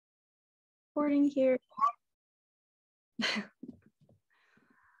Recording here.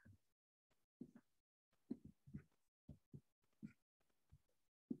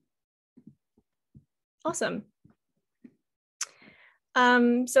 Awesome.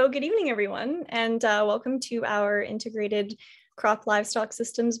 So good evening, everyone, and welcome to our Integrated Crop Livestock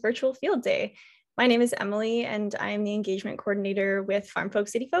Systems Virtual Field Day. My name is Emily, and I am the Engagement Coordinator with Farm Folk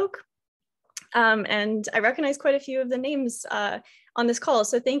City Folk. And I recognize quite a few of the names on this call,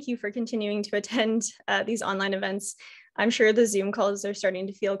 so thank you for continuing to attend these online events. I'm sure the Zoom calls are starting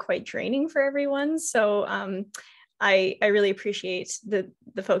to feel quite draining for everyone, so I really appreciate the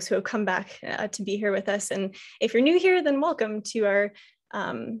folks who have come back to be here with us. And if you're new here, then welcome to our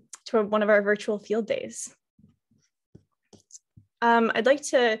one of our virtual field days. I'd like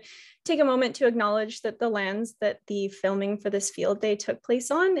to take a moment to acknowledge that the lands that the filming for this field day took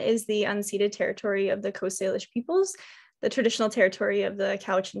place on is the unceded territory of the Coast Salish peoples, the traditional territory of the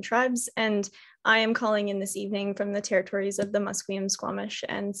Cowichan tribes, and I am calling in this evening from the territories of the Musqueam, Squamish,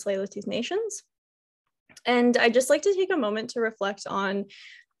 and Tsleil-Waututh nations. And I'd just like to take a moment to reflect on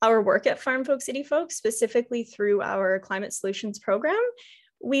our work at Farm Folk City Folk, specifically through our Climate Solutions program.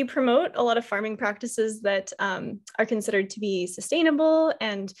 We promote a lot of farming practices that are considered to be sustainable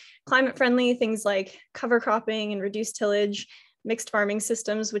and climate friendly, things like cover cropping and reduced tillage, mixed farming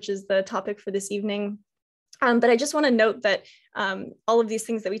systems, which is the topic for this evening. But I just want to note that all of these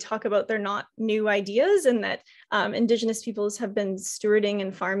things that we talk about, they're not new ideas, and that Indigenous peoples have been stewarding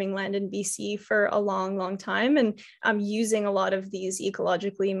and farming land in BC for a long, long time, and using a lot of these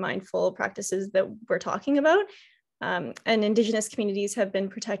ecologically mindful practices that we're talking about. And Indigenous communities have been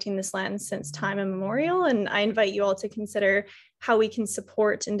protecting this land since time immemorial, and I invite you all to consider how we can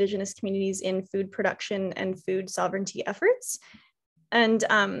support Indigenous communities in food production and food sovereignty efforts. And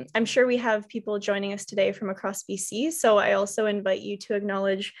I'm sure we have people joining us today from across BC, so I also invite you to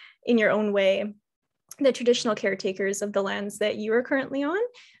acknowledge in your own way the traditional caretakers of the lands that you are currently on,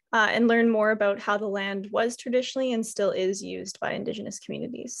 and learn more about how the land was traditionally and still is used by Indigenous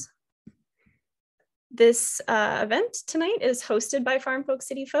communities. This event tonight is hosted by Farm Folk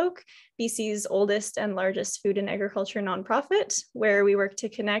City Folk, BC's oldest and largest food and agriculture nonprofit, where we work to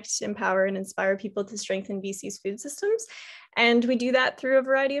connect, empower, and inspire people to strengthen BC's food systems. And we do that through a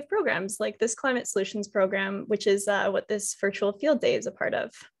variety of programs like this Climate Solutions program, which is what this virtual field day is a part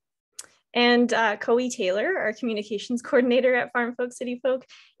of. And Coe Taylor, our communications coordinator at Farm Folk City Folk,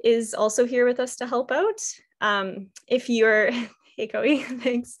 is also here with us to help out. If you're, hey Coe,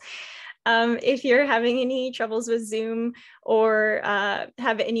 thanks. If you're having any troubles with Zoom or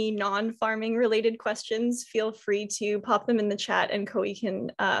have any non-farming related questions, feel free to pop them in the chat, and Coe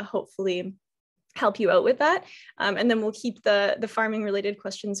can hopefully help you out with that. And then we'll keep the farming related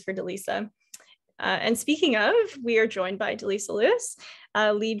questions for Delisa. And speaking of, we are joined by Delisa Lewis,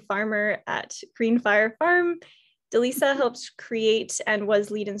 lead farmer at Green Fire Farm. Delisa helped create and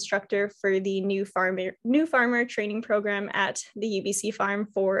was lead instructor for the new farmer training program at the UBC farm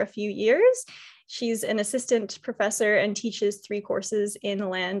for a few years. She's an assistant professor and teaches 3 courses in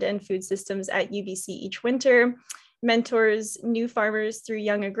land and food systems at UBC each winter, mentors new farmers through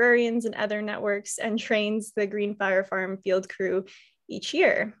Young Agrarians and other networks, and trains the Green Fire Farm field crew each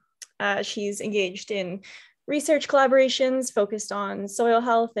year. She's engaged in research collaborations focused on soil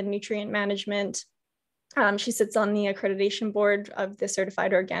health and nutrient management. She sits on the accreditation board of the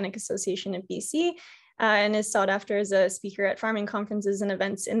Certified Organic Association of BC and is sought after as a speaker at farming conferences and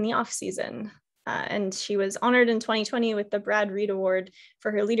events in the off season. And she was honored in 2020 with the Brad Reed Award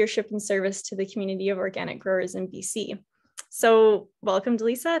for her leadership and service to the community of organic growers in BC. So welcome,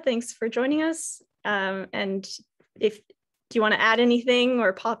 Delisa. Thanks for joining us. And do you want to add anything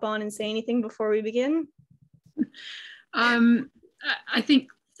or pop on and say anything before we begin? I think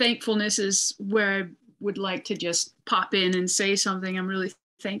thankfulness is where I would like to just pop in and say something. I'm really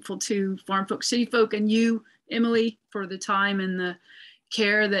thankful to Farm Folk City Folk and you, Emily, for the time and the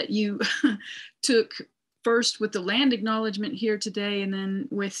care that you took first with the land acknowledgement here today, and then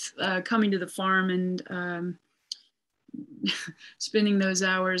with coming to the farm and spending those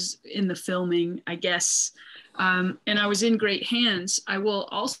hours in the filming, I guess. And I was in great hands. I will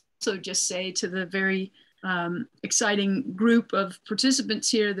also just say to the very exciting group of participants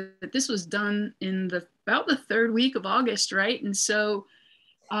here that this was done in about the 3rd week of August, right? And so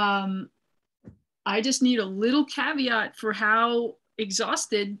I just need a little caveat for how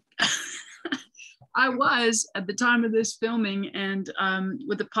exhausted I was at the time of this filming, and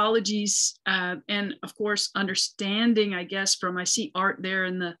with apologies and of course understanding, I guess, from I see Art there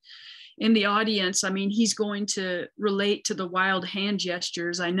in the audience. I mean, he's going to relate to the wild hand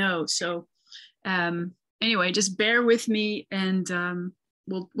gestures, I know. So anyway, just bear with me, and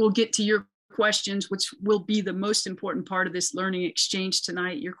we'll get to your questions, which will be the most important part of this learning exchange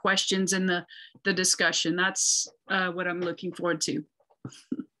tonight, your questions and the discussion. That's what I'm looking forward to.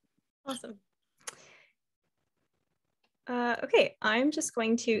 Awesome. Okay, I'm just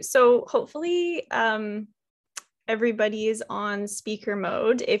going to, so hopefully everybody is on speaker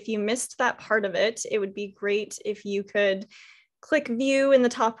mode. If you missed that part of it, it would be great if you could click view in the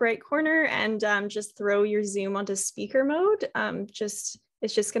top right corner and just throw your Zoom onto speaker mode.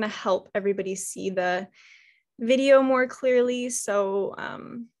 It's just going to help everybody see the video more clearly. So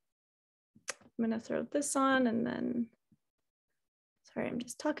I'm going to throw this on, and then, sorry, I'm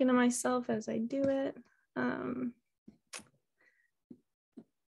just talking to myself as I do it.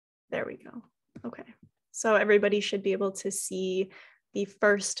 There we go. Okay. So everybody should be able to see the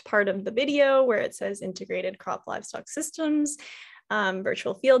first part of the video where it says integrated crop livestock systems,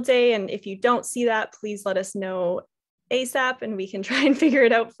 virtual field day. And if you don't see that, please let us know ASAP and we can try and figure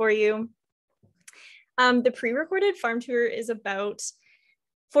it out for you. The pre-recorded farm tour is about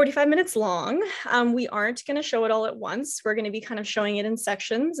 45 minutes long. We aren't going to show it all at once. We're going to be kind of showing it in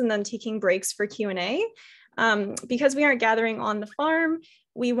sections and then taking breaks for Q&A. Because we aren't gathering on the farm,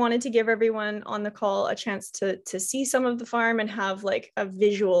 we wanted to give everyone on the call a chance to see some of the farm and have like a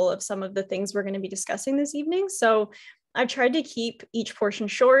visual of some of the things we're going to be discussing this evening. So I've tried to keep each portion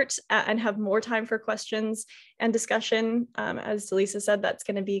short and have more time for questions and discussion. As Delisa said, that's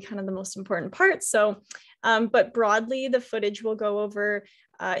going to be kind of the most important part. So, but broadly, the footage will go over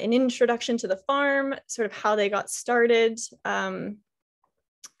an introduction to the farm, sort of how they got started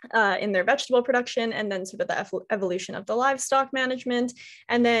in their vegetable production, and then sort of the evolution of the livestock management,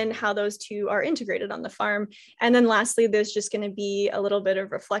 and then how those two are integrated on the farm. And then lastly, there's just going to be a little bit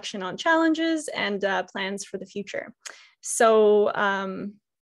of reflection on challenges and plans for the future. So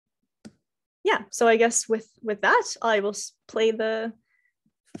yeah, so I guess with that, I will play the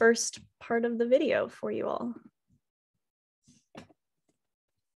first part of the video for you all.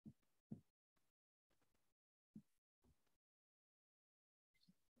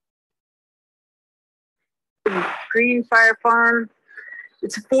 Green Fire Farm.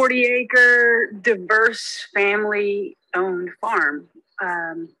 It's a 40-acre, diverse, family-owned farm.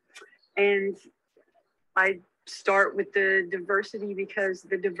 And I start with the diversity because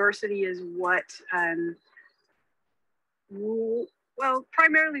the diversity is what, well,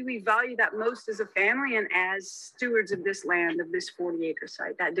 primarily we value that most as a family and as stewards of this land, of this 40-acre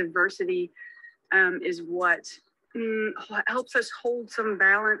site. That diversity is what helps us hold some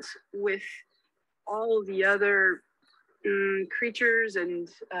balance with all of the other creatures and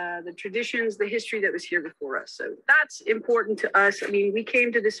the traditions, the history that was here before us. So that's important to us. I mean, we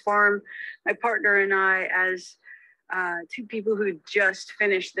came to this farm, my partner and I, as two people who just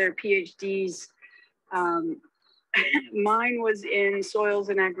finished their PhDs. Mine was in soils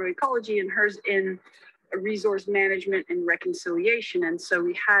and agroecology and hers in resource management and reconciliation. And so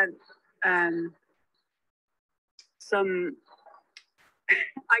we had some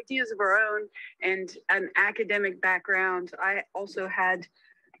ideas of our own and an academic background. I also had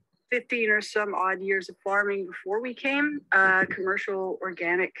 15 or some odd years of farming before we came, commercial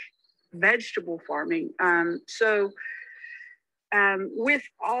organic vegetable farming. With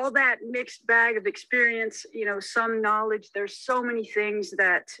all that mixed bag of experience, you know, some knowledge, there's so many things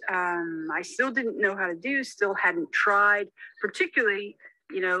that I still didn't know how to do, still hadn't tried, particularly,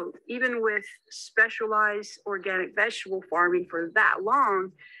 you know, even with specialized organic vegetable farming for that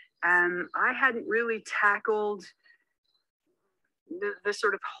long, I hadn't really tackled the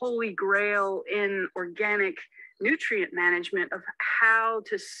sort of holy grail in organic nutrient management of how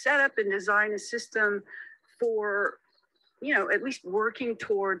to set up and design a system for, you know, at least working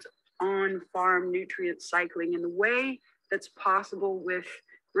towards on-farm nutrient cycling in the way that's possible with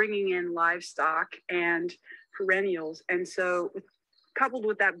bringing in livestock and perennials. And so coupled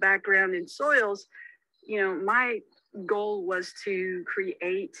with that background in soils, you know, my goal was to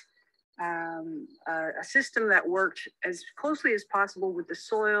create a system that worked as closely as possible with the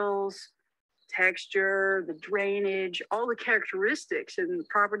soils, texture, the drainage, all the characteristics and the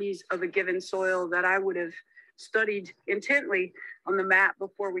properties of a given soil that I would have studied intently on the map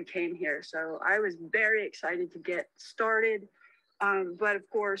before we came here. So I was very excited to get started. But of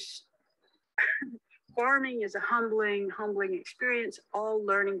course, farming is a humbling experience, all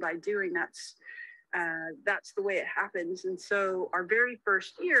learning by doing. That's the way it happens. And so our very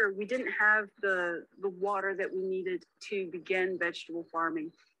first year, we didn't have the water that we needed to begin vegetable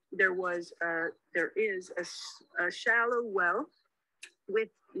farming. There is a shallow well with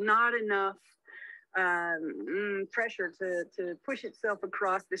not enough pressure to push itself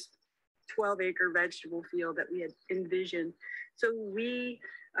across this 12-acre vegetable field that we had envisioned. So we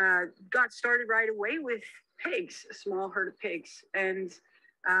got started right away with pigs, a small herd of pigs. And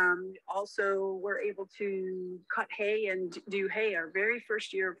also were able to cut hay and do hay our very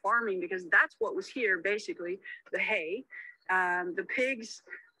first year of farming, because that's what was here, basically, the hay. The pigs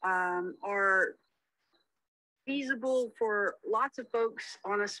are feasible for lots of folks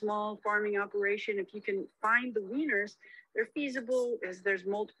on a small farming operation. If you can find the weaners, they're feasible as there's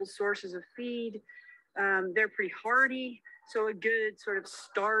multiple sources of feed. They're pretty hardy, so a good sort of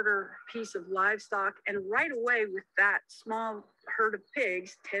starter piece of livestock. And right away with that small herd of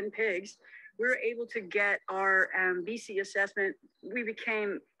pigs, 10 pigs, we were able to get our BC assessment. We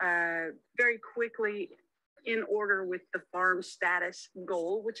became very quickly in order with the farm status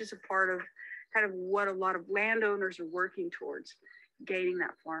goal, which is a part of kind of what a lot of landowners are working towards, gaining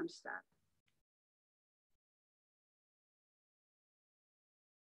that farm status.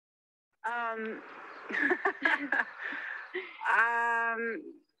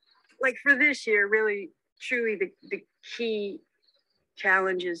 Like for this year, really, truly the key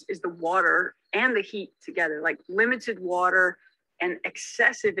challenges is the water and the heat together, like limited water and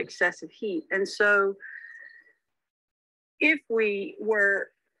excessive heat. And so if we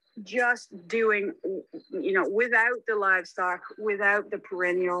were just doing, you know, without the livestock, without the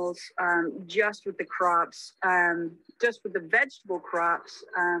perennials, just with the crops, just with the vegetable crops,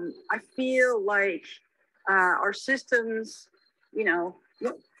 I feel like our systems, you know,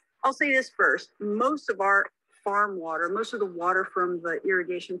 I'll say this first, most of our farm water, most of the water from the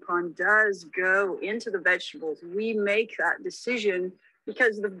irrigation pond does go into the vegetables. We make that decision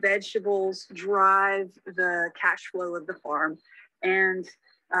because the vegetables drive the cash flow of the farm and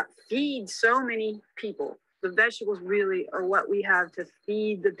feed so many people. The vegetables really are what we have to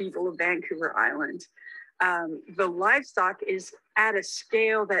feed the people of Vancouver Island. The livestock is at a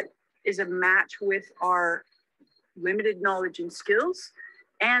scale that is a match with our limited knowledge and skills,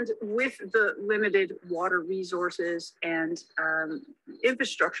 and with the limited water resources and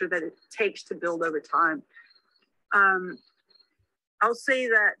infrastructure that it takes to build over time. I'll say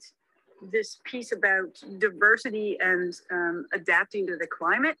that this piece about diversity and adapting to the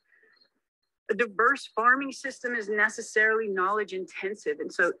climate, a diverse farming system is necessarily knowledge intensive.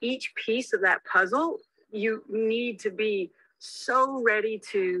 And so each piece of that puzzle, you need to be so ready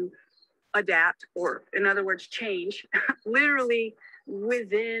to adapt, or in other words, change, literally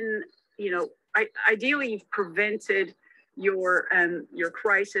within, you know, ideally you've prevented your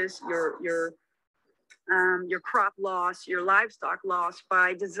crisis, your crop loss, your livestock loss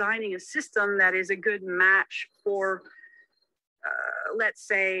by designing a system that is a good match for, let's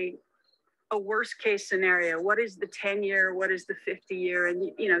say, a worst case scenario. What is the 10-year? What is the 50-year?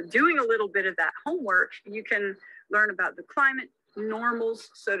 And, you know, doing a little bit of that homework, you can learn about the climate normals,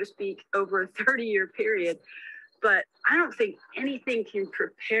 so to speak, over a 30-year period. But I don't think anything can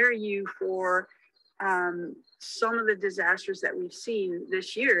prepare you for some of the disasters that we've seen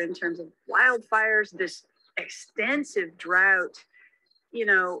this year in terms of wildfires, this extensive drought. You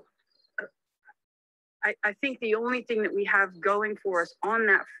know, I think the only thing that we have going for us on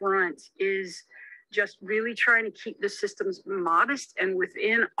that front is just really trying to keep the systems modest and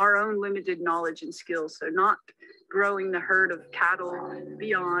within our own limited knowledge and skills. So not growing the herd of cattle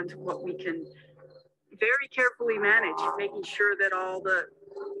beyond what we can very carefully manage, making sure that all the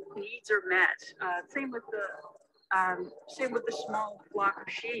needs are met. Same with the small flock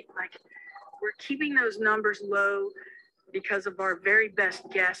of sheep. Like, we're keeping those numbers low because of our very best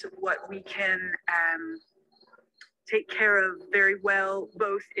guess of what we can take care of very well,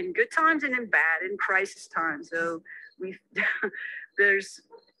 both in good times and in bad, in crisis times. So there's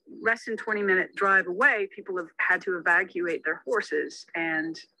less than 20-minute drive away, people have had to evacuate their horses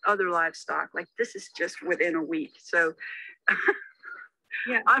and other livestock. Like, this is just within a week. So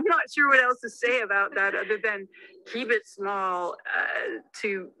yeah, I'm not sure what else to say about that other than keep it small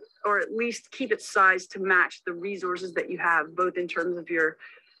or at least keep it sized to match the resources that you have, both in terms of your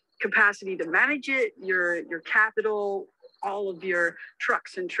capacity to manage it, your capital, all of your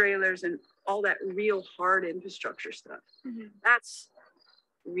trucks and trailers and all that real hard infrastructure stuff. Mm-hmm. That's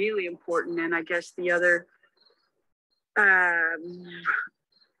really important. And I guess the other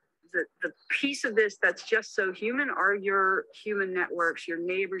the piece of this that's just so human are your human networks, your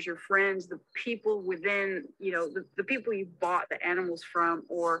neighbors, your friends, the people within, you know, the people you bought the animals from,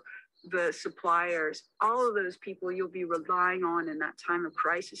 or the suppliers. All of those people you'll be relying on in that time of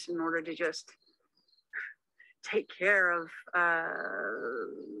crisis in order to just take care of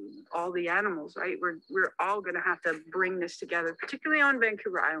all the animals, right? We're all going to have to bring this together, particularly on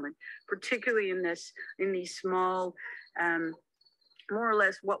Vancouver Island, particularly in these small, more or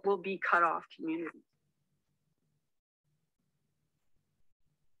less what will be cut off communities.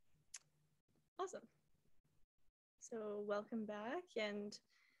 Awesome. So welcome back, and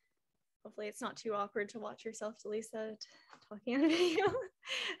hopefully it's not too awkward to watch yourself, Delisa, talking on a video.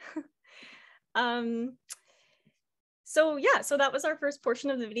 So yeah, so that was our first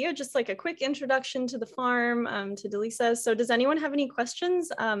portion of the video, just like a quick introduction to the farm, to Delisa. So does anyone have any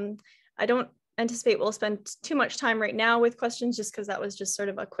questions? I don't anticipate we'll spend too much time right now with questions, just because that was just sort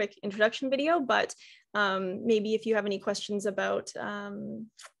of a quick introduction video, but maybe if you have any questions about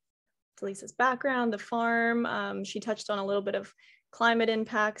Delisa's background, the farm, she touched on a little bit of climate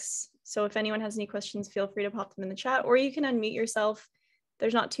impacts. So if anyone has any questions, feel free to pop them in the chat, or you can unmute yourself.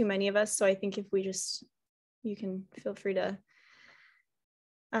 There's not too many of us, so I think if we just, you can feel free to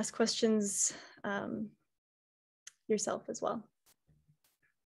ask questions yourself as well.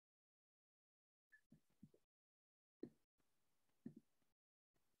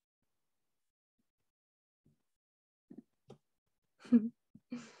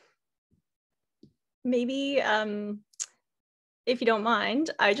 Maybe, if you don't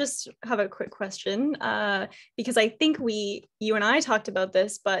mind, I just have a quick question, because I think you and I talked about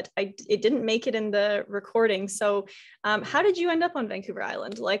this, but it didn't make it in the recording. So how did you end up on Vancouver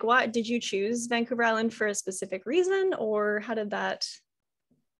Island? Like, why did you choose Vancouver Island for a specific reason, or how did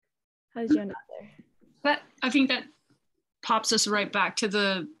you end up there? I think that pops us right back to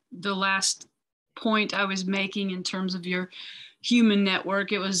the last point I was making in terms of your human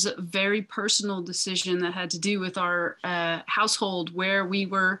network. It was a very personal decision that had to do with our household, where we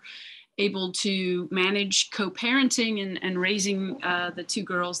were able to manage co-parenting and raising the two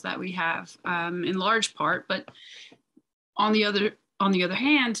girls that we have, in large part. But on the other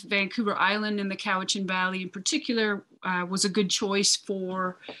hand, Vancouver Island and the Cowichan Valley in particular was a good choice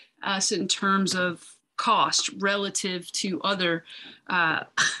for us in terms of cost relative to other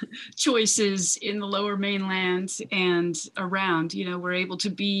choices in the Lower Mainland and around. You know, we're able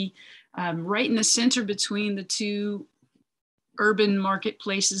to be right in the center between the two urban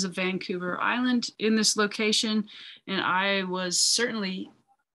marketplaces of Vancouver Island in this location. And I was certainly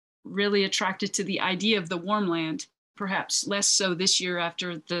really attracted to the idea of the warm land, perhaps less so this year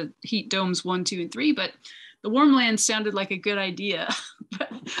after the heat domes 1, 2, and 3, but the warm land sounded like a good idea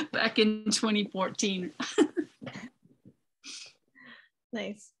back in 2014.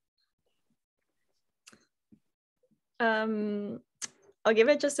 Nice. I'll give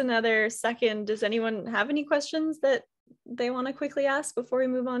it just another second. Does anyone have any questions that they want to quickly ask before we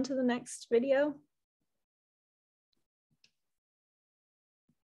move on to the next video?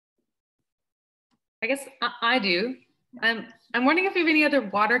 I guess I do. I'm wondering if you have any other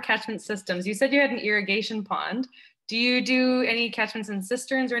water catchment systems. You said you had an irrigation pond. Do you do any catchments in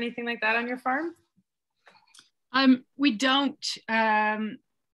cisterns or anything like that on your farm? We don't,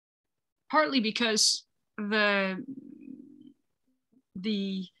 partly because the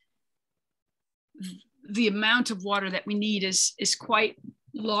amount of water that we need is quite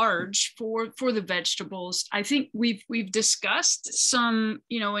large for the vegetables. I think we've discussed some,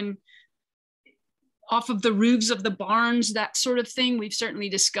 you know, and off of the roofs of the barns, that sort of thing. We've certainly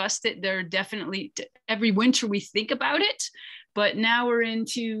discussed it. There are definitely, every winter we think about it, but now we're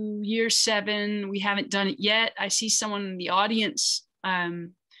into year 7. We haven't done it yet. I see someone in the audience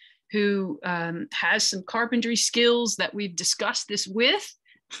who has some carpentry skills that we've discussed this with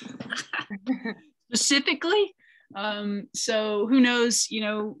specifically. So who knows, you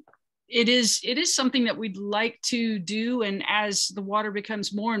know, it is something that we'd like to do. And as the water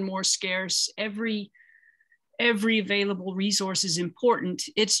becomes more and more scarce, every available resource is important.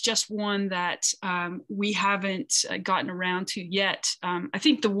 It's just one that we haven't gotten around to yet. I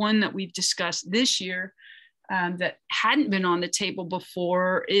think the one that we've discussed this year that hadn't been on the table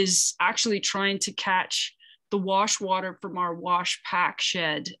before is actually trying to catch the wash water from our wash pack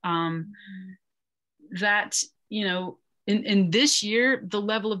shed. That, you know, in this year, the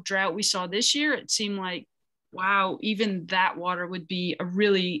level of drought we saw this year, it seemed like, wow, even that water would be a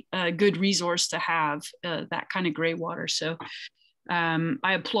really good resource to have, that kind of gray water. So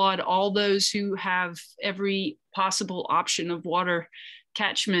I applaud all those who have every possible option of water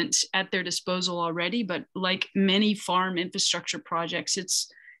catchment at their disposal already. But like many farm infrastructure projects,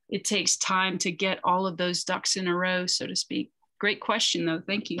 it takes time to get all of those ducks in a row, so to speak. Great question, though.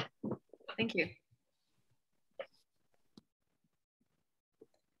 Thank you. Thank you.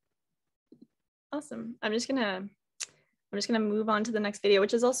 Awesome. I'm just gonna move on to the next video,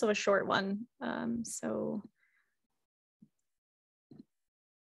 which is also a short one. So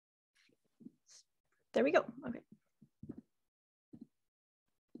there we go. Okay.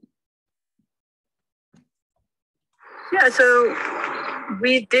 Yeah, so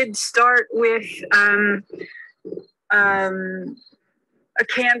we did start with a a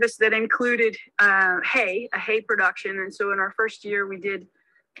canvas that included a hay production. And so in our first year, we did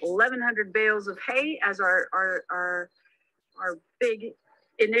 1,100 bales of hay as our big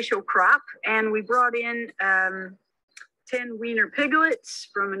initial crop. And we brought in 10 weaner piglets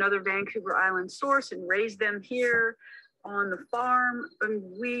from another Vancouver Island source and raised them here on the farm. And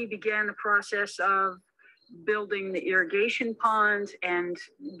we began the process of building the irrigation pond and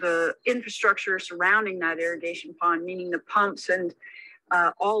the infrastructure surrounding that irrigation pond, meaning the pumps and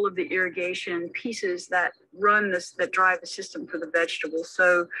all of the irrigation pieces that that drive the system for the vegetables.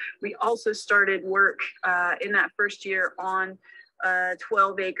 So we also started work in that first year on a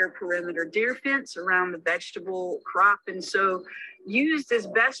 12-acre perimeter deer fence around the vegetable crop. And so used as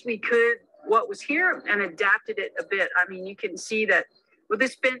best we could what was here and adapted it a bit. I mean, you can see that, well,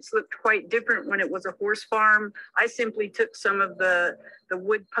 this fence looked quite different when it was a horse farm. I simply took some of the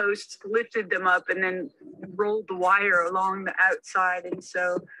wood posts, lifted them up, and then rolled the wire along the outside. And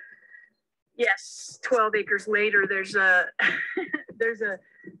so, yes, 12 acres later, there's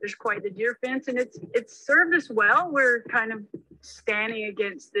quite the deer fence, and it's served us well. We're kind of standing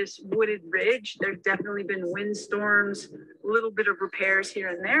against this wooded ridge. There's definitely been windstorms, a little bit of repairs here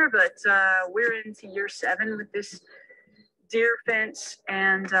and there, but we're into year 7 with this deer fence,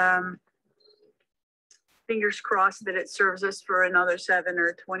 and fingers crossed that it serves us for another 7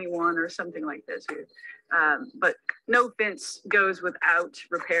 or 21 or something like this. But no fence goes without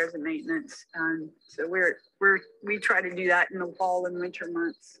repairs and maintenance. So we try to do that in the fall and winter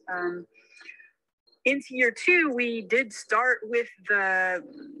months. Into year 2, we did start with the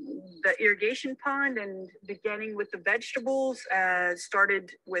irrigation pond and beginning with the vegetables.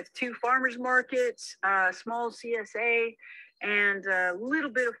 Started with 2 farmers markets, small CSA, and a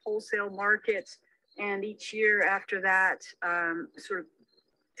little bit of wholesale markets. And each year after that, sort of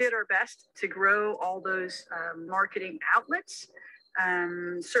did our best to grow all those marketing outlets.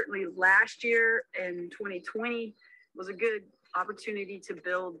 Certainly last year in 2020 was a good opportunity to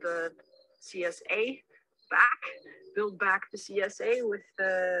build the CSA build back the CSA with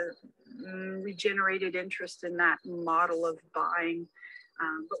the regenerated interest in that model of buying.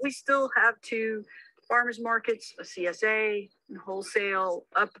 But we still have 2 farmers markets, a CSA, and wholesale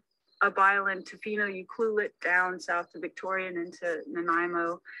up island, Tofino, Ucluelet, down south to Victoria and into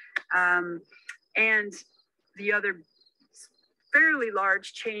Nanaimo. And the other fairly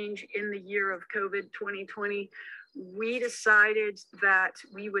large change in the year of COVID 2020, we decided that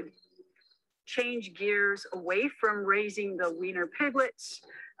we would change gears away from raising the weaner piglets.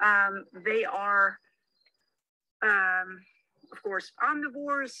 They are, of course,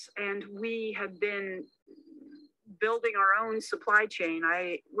 omnivores, and we have been building our own supply chain.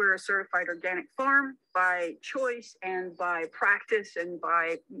 We're a certified organic farm by choice and by practice and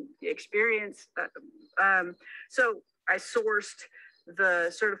by experience. So I sourced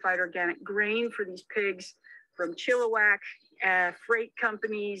the certified organic grain for these pigs from Chilliwack, freight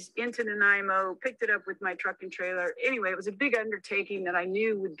companies into Nanaimo, picked it up with my truck and trailer. Anyway, it was a big undertaking that I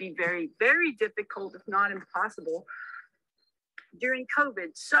knew would be very, very difficult, if not impossible, during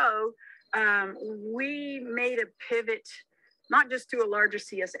COVID. So we made a pivot, not just to a larger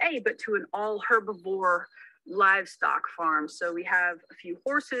CSA, but to an all herbivore livestock farm. So we have a few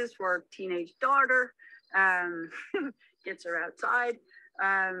horses for our teenage daughter, gets her outside.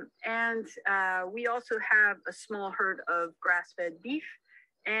 And we also have a small herd of grass-fed beef.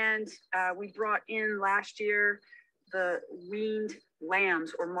 And we brought in last year the weaned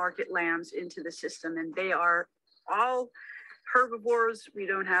lambs or market lambs into the system. And they are all herbivores. We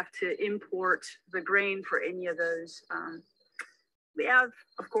don't have to import the grain for any of those. We have,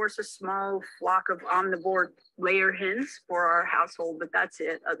 of course, a small flock of omnivore layer hens for our household, but that's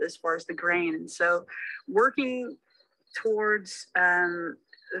it as far as the grain. And so working towards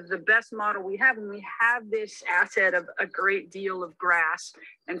the best model we have, and we have this asset of a great deal of grass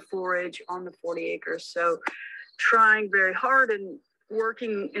and forage on the 40 acres. So trying very hard and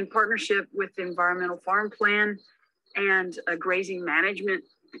working in partnership with the Environmental Farm Plan and a grazing management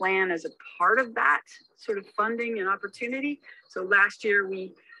plan as a part of that sort of funding and opportunity. So last year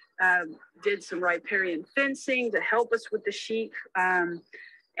we did some riparian fencing to help us with the sheep and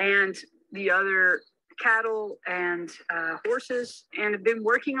the other cattle and horses, and have been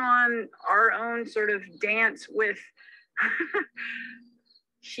working on our own sort of dance with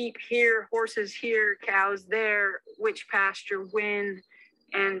sheep here, horses here, cows there, which pasture when.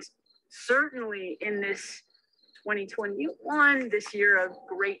 And certainly in this 2021, this year of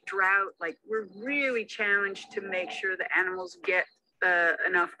great drought, like we're really challenged to make sure the animals get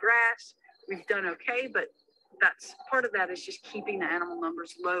enough grass. We've done okay, but that's part of that is just keeping the animal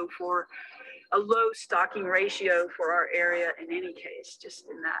numbers low for a low stocking ratio for our area in any case, just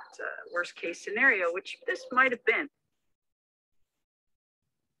in that worst case scenario, which this might have been.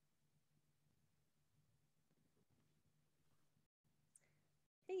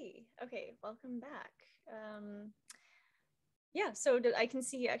 Hey, okay, welcome back. Yeah, so I can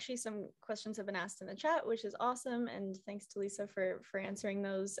see actually some questions have been asked in the chat, which is awesome. And thanks to Lisa for answering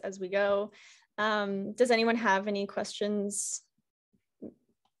those as we go. Does anyone have any questions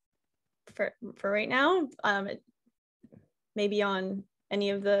for right now? Maybe on any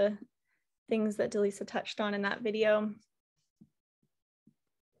of the things that Delisa touched on in that video?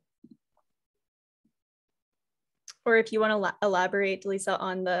 Or if you want to elaborate, Delisa,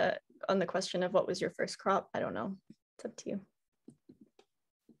 on the question of what was your first crop, I don't know, it's up to you.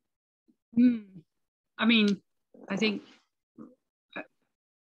 I mean, I think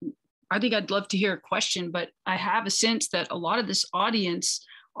I'd love to hear a question, but I have a sense that a lot of this audience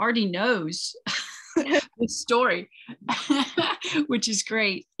already knows the story, which is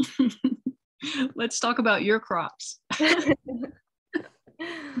great. Let's talk about your crops.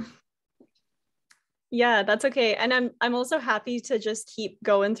 Yeah, that's okay. And I'm also happy to just keep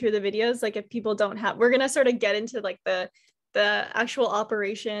going through the videos. Like if people don't have, we're gonna sort of get into like the actual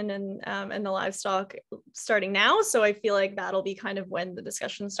operation and the livestock starting now. So I feel like that'll be kind of when the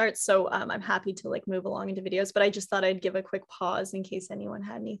discussion starts. So I'm happy to like move along into videos, but I just thought I'd give a quick pause in case anyone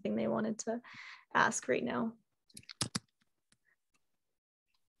had anything they wanted to ask right now.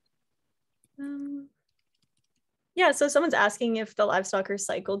 Yeah, so someone's asking if the livestock are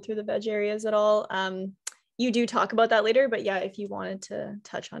cycled through the veg areas at all. You do talk about that later, but yeah, if you wanted to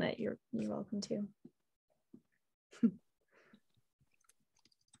touch on it, you're welcome to.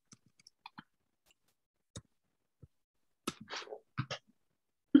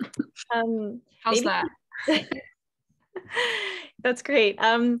 How's that? That's great.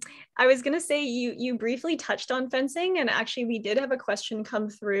 I was gonna say you briefly touched on fencing, and actually we did have a question come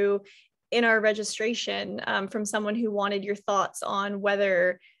through in our registration from someone who wanted your thoughts on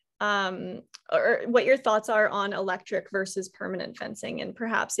whether or what your thoughts are on electric versus permanent fencing, and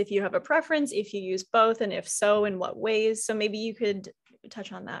perhaps if you have a preference, if you use both, and if so, in what ways. So maybe you could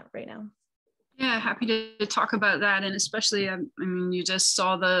touch on that right now. Yeah, happy to talk about that. And especially, I mean, you just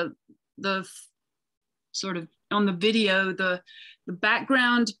saw the sort of on the video, the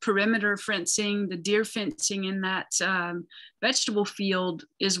background perimeter fencing, the deer fencing in that vegetable field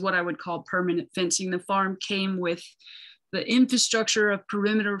is what I would call permanent fencing. The farm came with the infrastructure of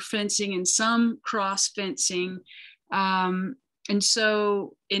perimeter fencing and some cross fencing. And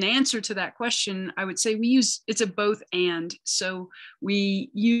so in answer to that question, I would say it's a both and. So we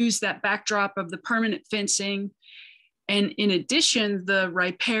use that backdrop of the permanent fencing. And in addition, the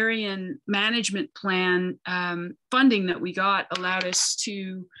riparian management plan funding that we got allowed us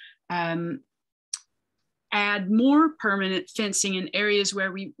to add more permanent fencing in areas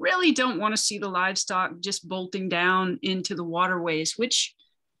where we really don't want to see the livestock just bolting down into the waterways, which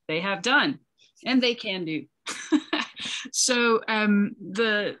they have done and they can do. So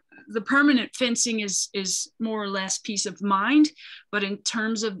the permanent fencing is more or less peace of mind, but in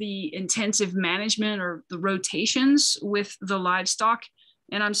terms of the intensive management or the rotations with the livestock,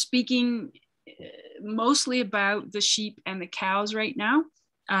 and I'm speaking mostly about the sheep and the cows right now,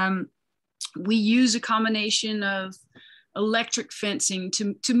 we use a combination of electric fencing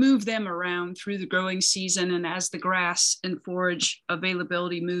to move them around through the growing season and as the grass and forage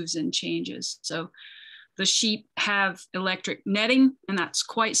availability moves and changes. So the sheep have electric netting, and that's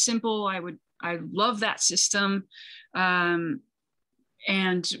quite simple. I love that system. And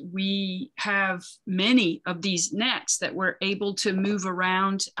we have many of these nets that we're able to move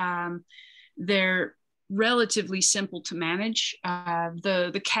around. They're relatively simple to manage.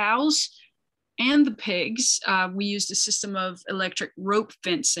 The cows and the pigs, we used a system of electric rope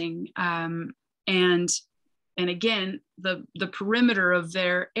fencing. And again, the perimeter of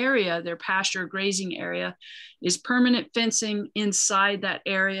their area, their pasture grazing area, is permanent fencing. Inside that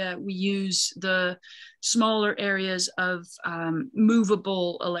area, we use the smaller areas of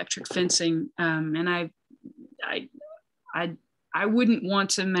movable electric fencing. And I wouldn't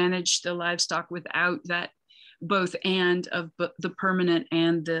want to manage the livestock without that both and of the permanent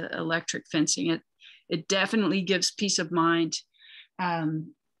and the electric fencing. It definitely gives peace of mind.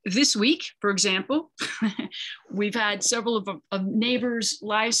 This week, for example, we've had several of neighbors'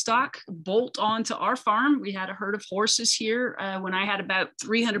 livestock bolt onto our farm. We had a herd of horses here. When I had about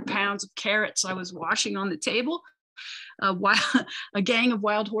 300 pounds of carrots I was washing on the table, a gang of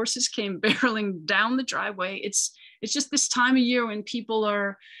wild horses came barreling down the driveway. It's just this time of year when people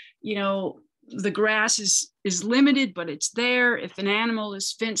are, the grass is limited, but it's there. If an animal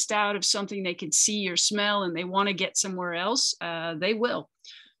is fenced out of something they can see or smell and they want to get somewhere else, they will.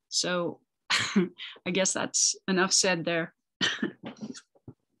 So I guess that's enough said there.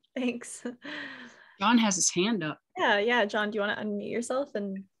 Thanks. John has his hand up. Yeah. John, do you want to unmute yourself?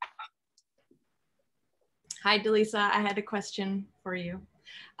 And hi, Delisa. I had a question for you.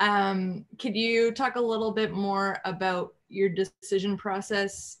 Could you talk a little bit more about your decision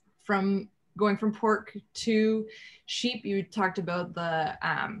process from going from pork to sheep? You talked about the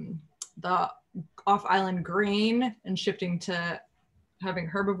off-island grain and shifting to having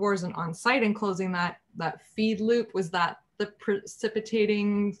herbivores and on-site and closing that feed loop. Was that the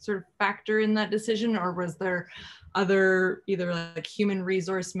precipitating sort of factor in that decision, or was there other either like human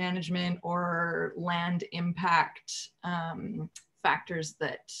resource management or land impact factors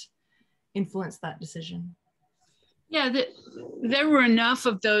that influenced that decision? Yeah, there were enough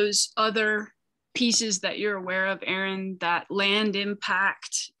of those other pieces that you're aware of, Erin, that land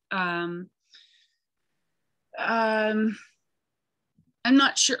impact. I'm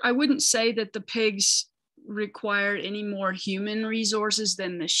not sure. I wouldn't say that the pigs required any more human resources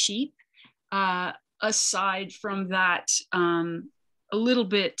than the sheep, aside from that a little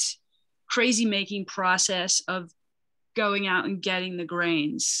bit crazy making process of going out and getting the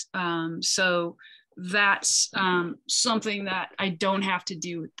grains. So that's something that I don't have to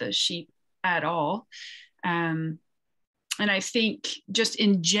do with the sheep at all. And I think just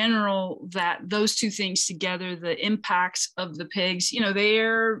in general that those two things together, the impacts of the pigs,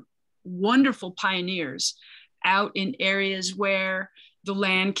 they're wonderful pioneers out in areas where the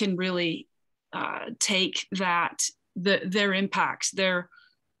land can really take their impacts.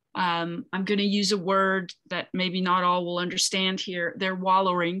 I'm going to use a word that maybe not all will understand here. They're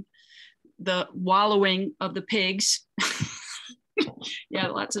wallowing, the wallowing of the pigs. Yeah,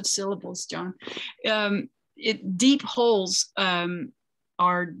 lots of syllables, John. Deep holes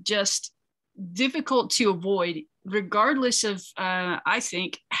are just difficult to avoid, regardless of, I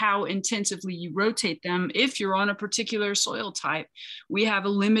think, how intensively you rotate them. If you're on a particular soil type, we have a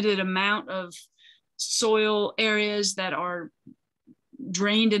limited amount of soil areas that are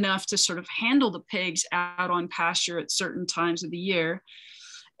drained enough to sort of handle the pigs out on pasture at certain times of the year.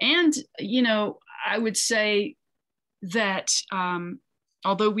 And, I would say that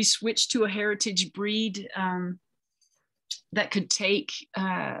although we switched to a heritage breed that could take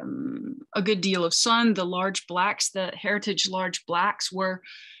a good deal of sun, the large blacks, the heritage large blacks were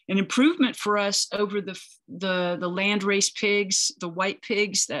an improvement for us over the landrace pigs, the white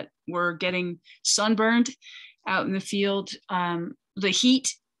pigs that were getting sunburned out in the field. The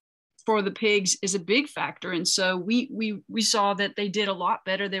heat for the pigs is a big factor. And so we saw that they did a lot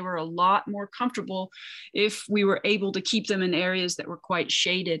better. They were a lot more comfortable if we were able to keep them in areas that were quite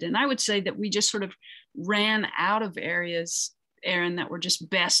shaded. And I would say that we just sort of ran out of areas, Erin, that were just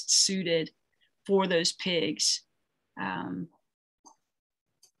best suited for those pigs. In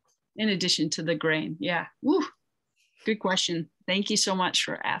addition to the grain. Yeah. Woo. Good question. Thank you so much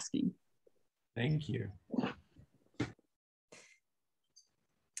for asking. Thank you.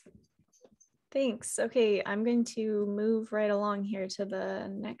 Thanks. Okay, I'm going to move right along here to the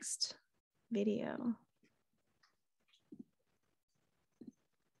next video.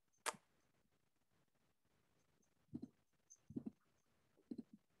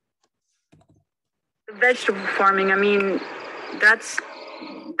 Vegetable farming, I mean, that's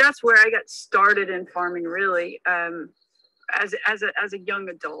where I got started in farming, really. As a young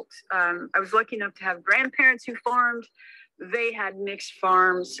adult, I was lucky enough to have grandparents who farmed. They had mixed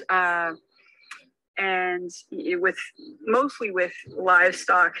farms, and mostly with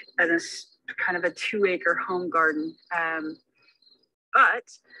livestock and a kind of a 2-acre home garden. But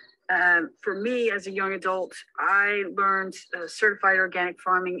for me as a young adult, I learned certified organic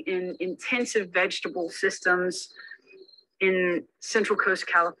farming in intensive vegetable systems in Central Coast,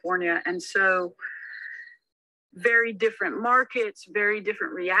 California. And so very different markets, very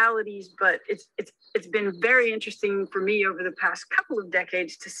different realities, but it's been very interesting for me over the past couple of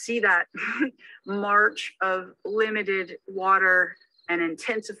decades to see that march of limited water and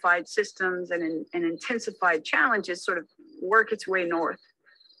intensified systems and intensified challenges sort of work its way north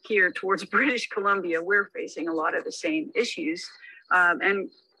here towards British Columbia. We're facing a lot of the same issues. And,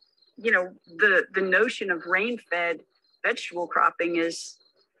 the notion of rain-fed vegetable cropping is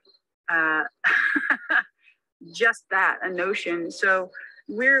just that, a notion. So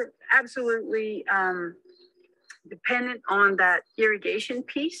we're absolutely dependent on that irrigation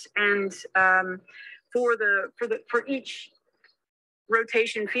piece. And for each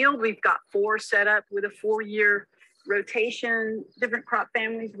rotation field, we've got 4 set up with a 4-year rotation, different crop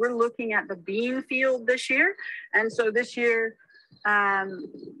families. We're looking at the bean field this year. And so this year,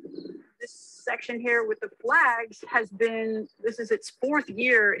 this section here with the flags has been, this is its 4th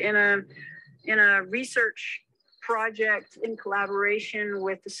year in a research project in collaboration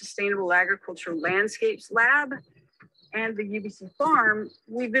with the Sustainable Agricultural Landscapes Lab and the UBC Farm.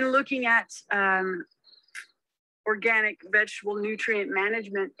 We've been looking at organic vegetable nutrient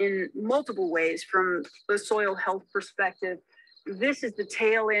management in multiple ways from the soil health perspective. This is the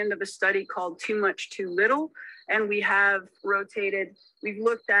tail end of a study called Too Much, Too Little. And we have rotated, we've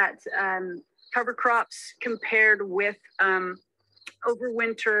looked at cover crops compared with overwinter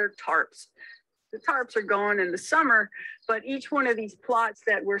tarps. The tarps are gone in the summer, but each one of these plots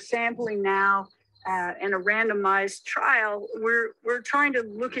that we're sampling now in a randomized trial, we're trying to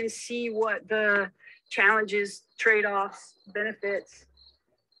look and see what the challenges, trade-offs, benefits,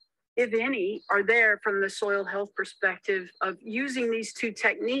 if any, are there from the soil health perspective of using these 2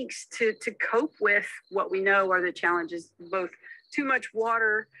 techniques to cope with what we know are the challenges, both too much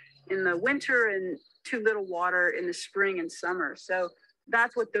water in the winter and too little water in the spring and summer. So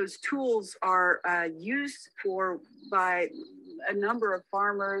that's what those tools are used for by a number of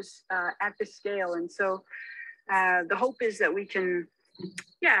farmers at the scale. And so the hope is that we can,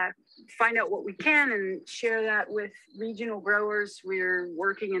 find out what we can and share that with regional growers. We're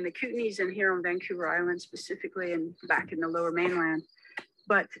working in the Kootenays and here on Vancouver Island specifically and back in the lower mainland.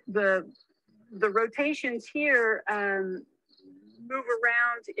 But the rotations here move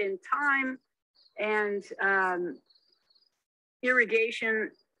around in time, and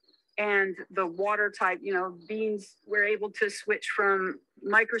irrigation and the water type, beans, we're able to switch from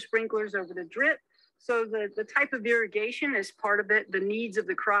micro sprinklers over to drip. So the type of irrigation is part of it. The needs of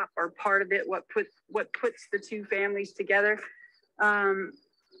the crop are part of it, what puts the 2 families together. And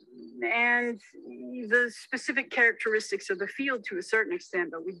the specific characteristics of the field to a certain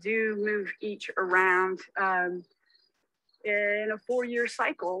extent, but we do move each around in a 4-year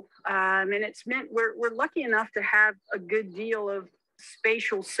cycle. And it's meant, we're lucky enough to have a good deal of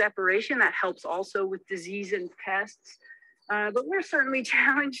spatial separation that helps also with disease and pests. But we're certainly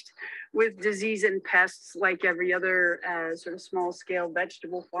challenged with disease and pests like every other sort of small scale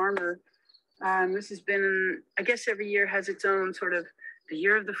vegetable farmer. This has been, I guess every year has its own sort of the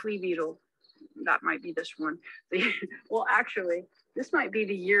year of the flea beetle. That might be this one. Well, actually, this might be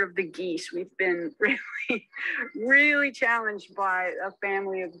the year of the geese. We've been really, really challenged by a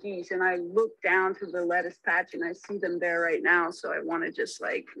family of geese. And I look down to the lettuce patch and I see them there right now. So I want to just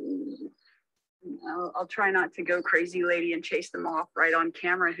like, I'll try not to go crazy lady and chase them off right on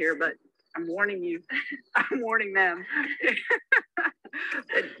camera here, but I'm warning you, I'm warning them.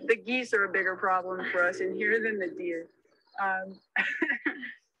 The geese are a bigger problem for us in here than the deer. What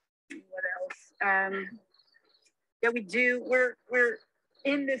else? Yeah, we do. We're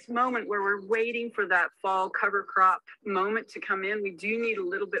in this moment where we're waiting for that fall cover crop moment to come in. We do need a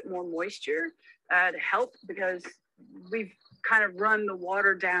little bit more moisture to help, because we've kind of run the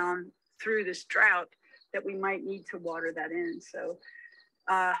water down through this drought that we might need to water that in. So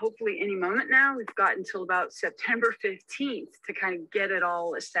hopefully any moment now. We've got until about September 15th to kind of get it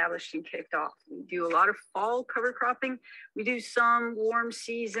all established and kicked off. We do a lot of fall cover cropping. We do some warm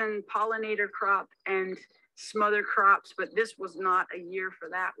season pollinator crop and smother crops, but this was not a year for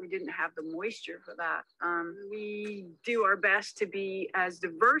that. We didn't have the moisture for that. We do our best to be as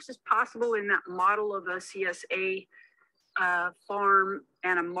diverse as possible in that model of a CSA farm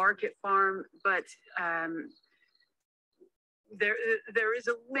and a market farm, but there is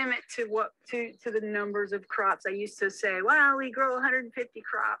a limit to the numbers of crops. I used to say, well, we grow 150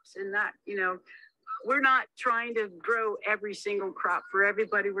 crops, and that, we're not trying to grow every single crop for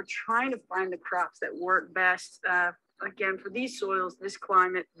everybody. We're trying to find the crops that work best, again, for these soils, this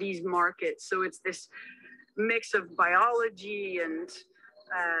climate, these markets. So it's this mix of biology and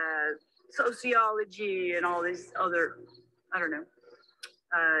sociology and all these other, I don't know,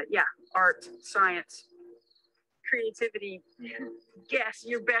 art, science, creativity, guess,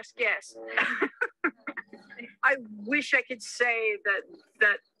 your best guess. I wish I could say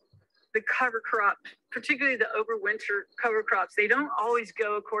that the cover crop, particularly the overwinter cover crops, they don't always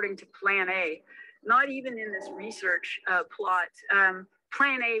go according to plan A, not even in this research plot.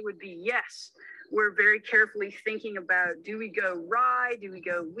 Plan A would be yes. We're very carefully thinking about, do we go rye? Do we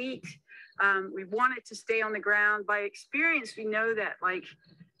go wheat? We want it to stay on the ground. By experience, we know that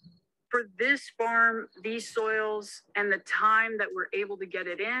for this farm, these soils, and the time that we're able to get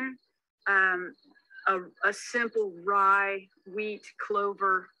it in, a simple rye, wheat,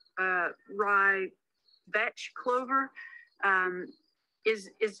 clover, rye, vetch clover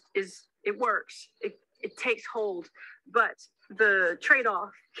it works. it takes hold. But the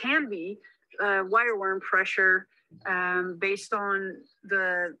trade-off can be wireworm pressure based on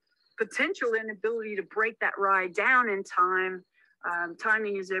the potential inability to break that rye down in time.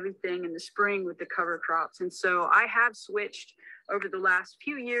 Timing is everything in the spring with the cover crops. And so I have switched over the last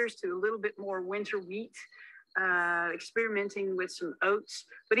few years to a little bit more winter wheat, experimenting with some oats,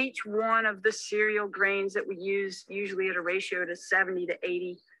 but each one of the cereal grains that we use usually at a ratio to 70 to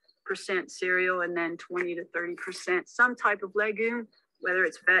 80% cereal, and then 20 to 30% some type of legume, whether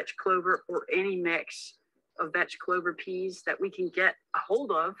it's vetch, clover, or any mix of vetch, clover, peas that we can get a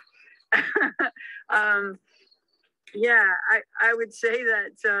hold of. Yeah, I would say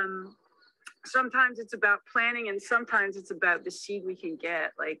that sometimes it's about planning and sometimes it's about the seed we can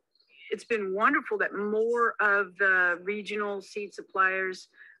get. Like, it's been wonderful that more of the regional seed suppliers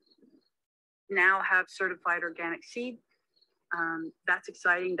now have certified organic seed. That's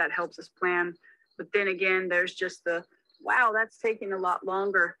exciting. That helps us plan. But then again, there's just the, wow, that's taking a lot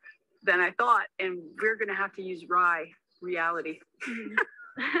longer than I thought. And we're going to have to use rye reality.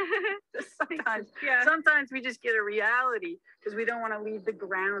 Sometimes we just get a reality because we don't want to leave the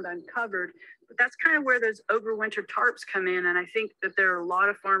ground uncovered. But that's kind of where those overwinter tarps come in. And I think that there are a lot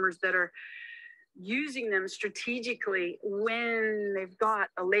of farmers that are using them strategically when they've got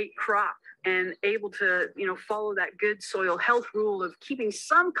a late crop and able to, you know, follow that good soil health rule of keeping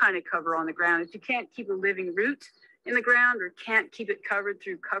some kind of cover on the ground. If you can't keep a living root in the ground or can't keep it covered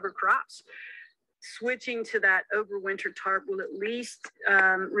through cover crops, switching to that overwinter tarp will at least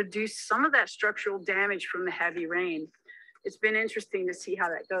reduce some of that structural damage from the heavy rain. It's been interesting to see how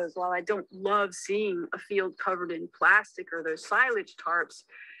that goes. While I don't love seeing a field covered in plastic or those silage tarps,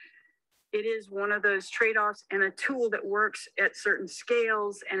 it is one of those trade-offs and a tool that works at certain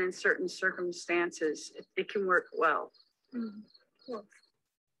scales and in certain circumstances. It can work well. Mm-hmm. Cool.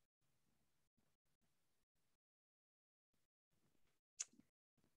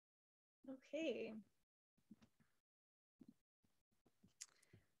 Okay.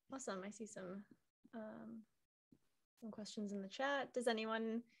 Awesome. I see some questions in the chat. Does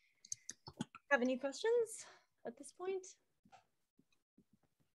anyone have any questions at this point?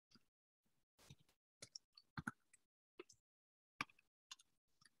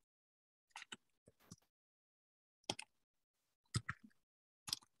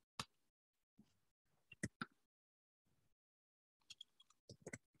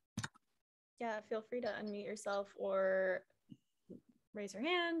 Yeah, feel free to unmute yourself or raise your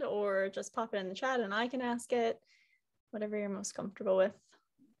hand or just pop it in the chat and I can ask it, whatever you're most comfortable with.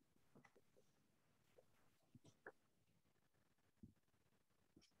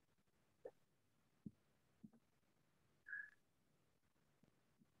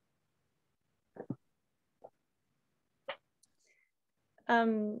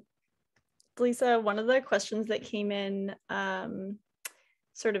 Lisa, one of the questions that came in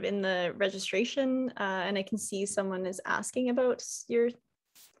sort of in the registration, and I can see someone is asking about your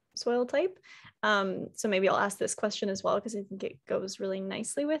soil type. So maybe I'll ask this question as well, because I think it goes really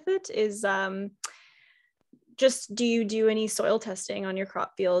nicely with it, is just, do you do any soil testing on your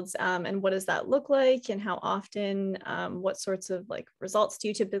crop fields? And what does that look like, and how often? What sorts of like results do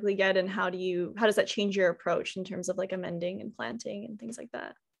you typically get, and how does that change your approach in terms of like amending and planting and things like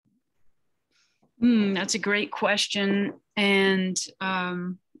that? That's a great question. And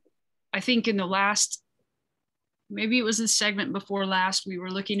I think in the last, maybe it was the segment before last, we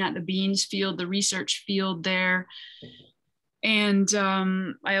were looking at the beans field, the research field there. And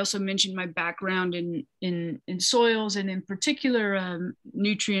I also mentioned my background in soils, and in particular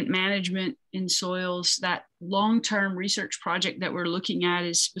nutrient management in soils. That long-term research project that we're looking at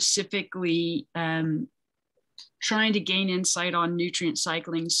is specifically trying to gain insight on nutrient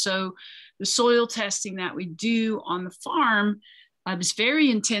cycling. So the soil testing that we do on the farm is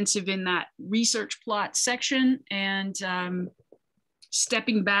very intensive in that research plot section, and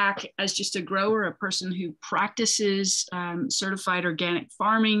stepping back as just a grower, a person who practices certified organic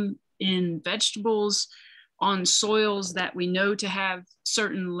farming in vegetables on soils that we know to have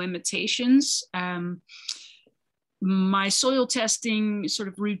certain limitations. My soil testing sort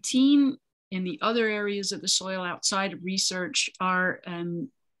of routine in the other areas of the soil outside of research are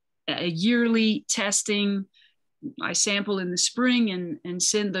a yearly testing. I sample in the spring and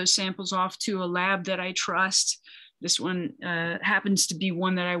send those samples off to a lab that I trust. This one happens to be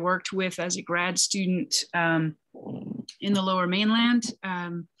one that I worked with as a grad student in the Lower Mainland.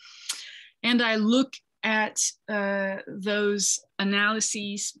 And I look at those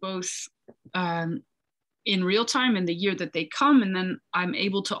analyses both in real time in the year that they come, and then I'm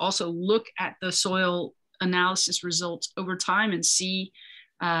able to also look at the soil analysis results over time and see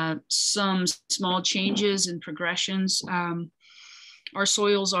some small changes and progressions. Our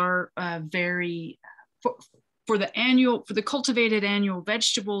soils are very, for the cultivated annual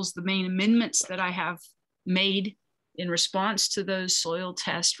vegetables, the main amendments that I have made in response to those soil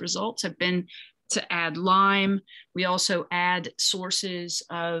test results have been to add lime. We also add sources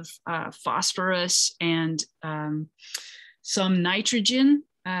of phosphorus and some nitrogen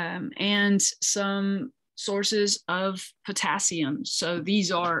and some sources of potassium. So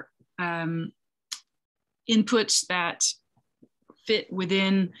these are inputs that fit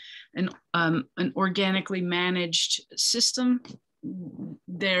within an organically managed system.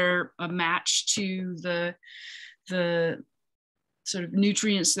 They're a match to the sort of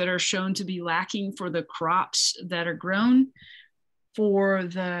nutrients that are shown to be lacking for the crops that are grown.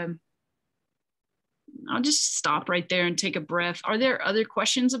 I'll just stop right there and take a breath. Are there other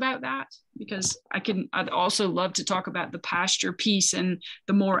questions about that? Because I'd also love to talk about the pasture piece and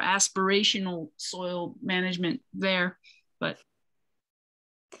the more aspirational soil management there, but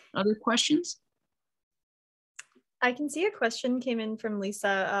other questions? I can see a question came in from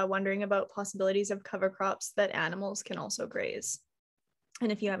Lisa wondering about possibilities of cover crops that animals can also graze,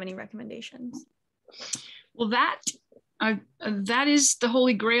 and if you have any recommendations. Well, that is the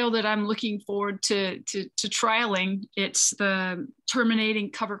holy grail that I'm looking forward to trialing. It's the terminating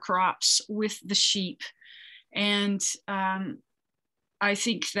cover crops with the sheep. And I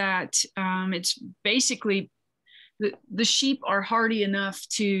think that it's basically, the sheep are hardy enough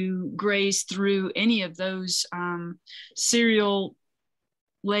to graze through any of those cereal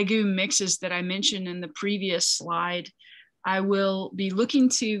legume mixes that I mentioned in the previous slide. I will be looking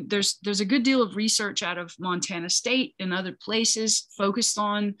to, there's a good deal of research out of Montana State and other places focused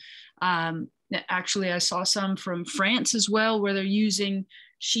on, actually I saw some from France as well, where they're using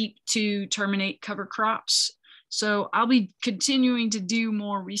sheep to terminate cover crops. So I'll be continuing to do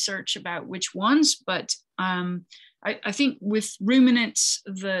more research about which ones, but I think with ruminants,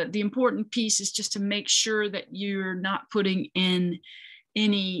 the important piece is just to make sure that you're not putting in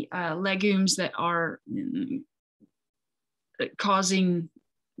any legumes that are causing,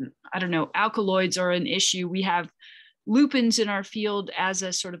 I don't know, alkaloids are an issue. We have lupins in our field as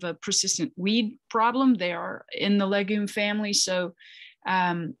a sort of a persistent weed problem. They are in the legume family. So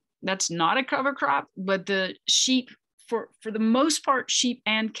that's not a cover crop, but the sheep, for the most part, sheep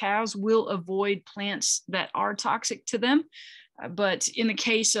and cows will avoid plants that are toxic to them. But in the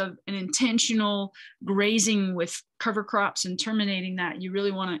case of an intentional grazing with cover crops and terminating that, you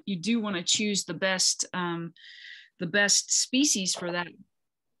do want to choose the best species for that,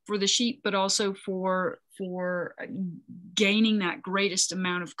 for the sheep, but also for gaining that greatest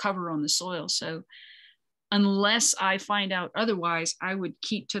amount of cover on the soil. So unless I find out otherwise, I would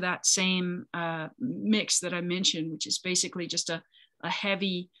keep to that same mix that I mentioned, which is basically just a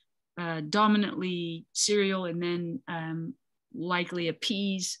heavy, dominantly cereal, and then likely a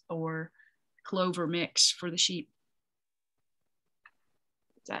peas or clover mix for the sheep.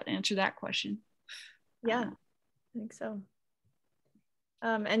 Does that answer that question? Yeah, I think so.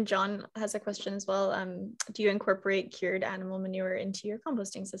 And John has a question as well. Do you incorporate cured animal manure into your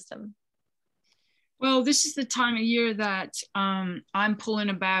composting system? Well, this is the time of year that I'm pulling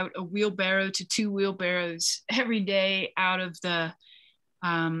about a wheelbarrow to 2 wheelbarrows every day out of the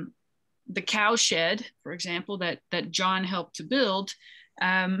cow shed, for example, that John helped to build.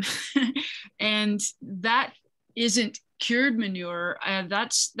 And that isn't cured manure.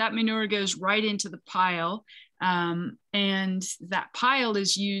 That manure goes right into the pile. And that pile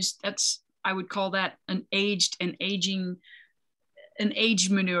is used, I would call that an aged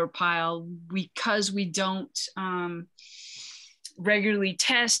manure pile, because we don't regularly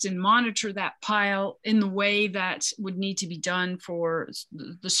test and monitor that pile in the way that would need to be done for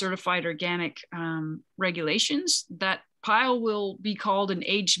the certified organic regulations. That pile will be called an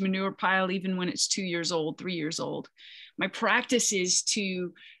aged manure pile even when it's 2 years old, 3 years old. My practice is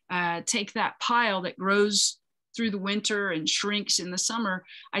to take that pile that grows through the winter and shrinks in the summer.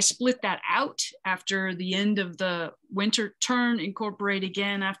 I split that out after the end of the winter turn, incorporate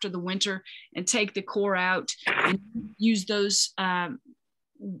again after the winter, and take the core out and use those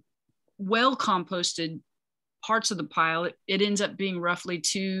well composted parts of the pile. It ends up being roughly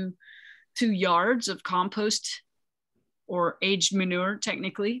two yards of compost or aged manure,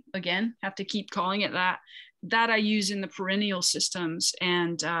 technically. Again, have to keep calling it that I use in the perennial systems.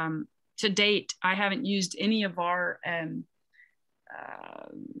 And to date, I haven't used any of our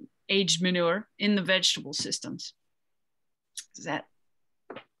aged manure in the vegetable systems.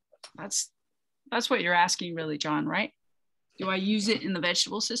 That's what you're asking, really, John, right? Do I use it in the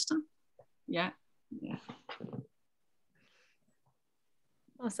vegetable system? Yeah.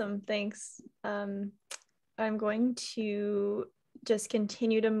 Awesome, thanks. I'm going to just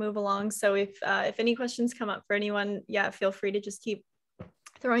continue to move along. So if any questions come up for anyone, yeah, feel free to just keep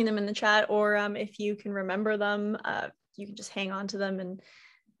throwing them in the chat, or if you can remember them, you can just hang on to them,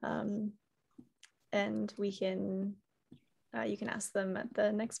 and we can you can ask them at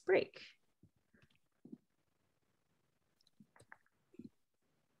the next break.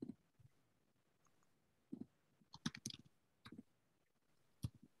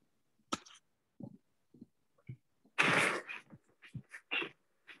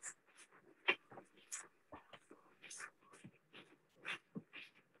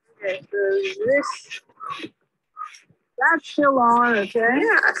 Okay, so that's still on, okay?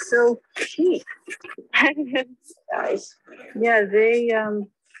 Yeah, so cheap. Guys. Yeah,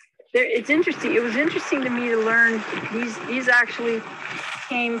 it's interesting. It was interesting to me to learn these actually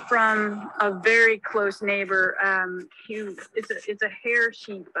came from a very close neighbor. It's a hair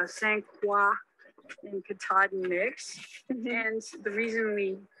sheep, a Saint Croix and Katahdin mix. And the reason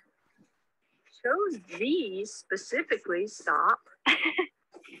we chose these specifically,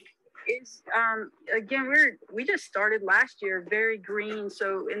 is again, we just started last year, very green.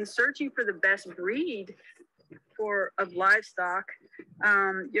 So in searching for the best breed of livestock,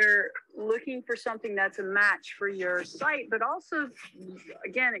 you're looking for something that's a match for your site, but also,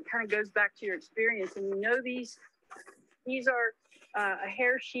 again, it kind of goes back to your experience. And you know, these are a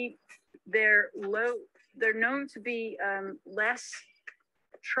hair sheep. They're known to be less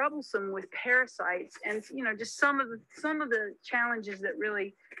troublesome with parasites, and you know, just some of the challenges that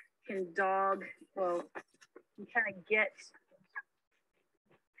really can you kind of get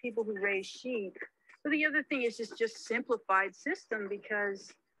people who raise sheep. But the other thing is just simplified system,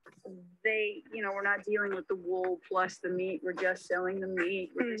 because we're not dealing with the wool plus the meat. We're just selling the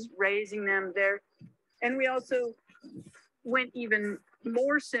meat. We're just raising them there. And we also went even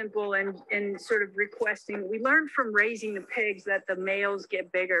more simple and sort of requesting. We learned from raising the pigs that the males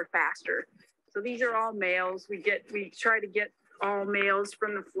get bigger faster. So these are all males. We try to get all males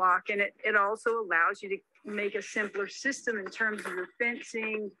from the flock, and it also allows you to make a simpler system in terms of your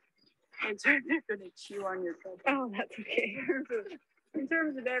fencing. In terms of going to chew on your cover. Oh, that's okay. In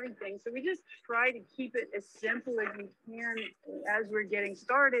terms of everything. So we just try to keep it as simple as we can as we're getting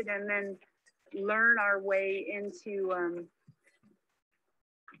started, and then learn our way into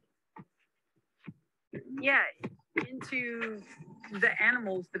the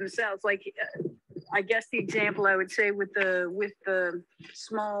animals themselves. Like I guess the example I would say with the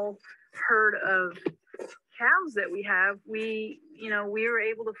small herd of cows that we have, we were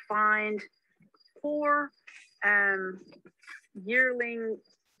able to find 4 yearling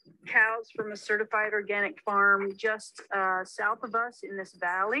cows from a certified organic farm just south of us in this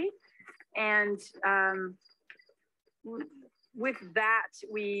valley. And with that,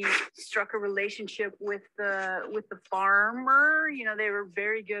 we struck a relationship with the farmer. You know, they were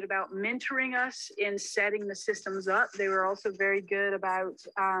very good about mentoring us in setting the systems up. They were also very good about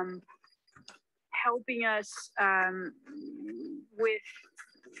helping us with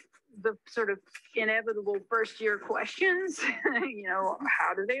the sort of inevitable first-year questions. You know,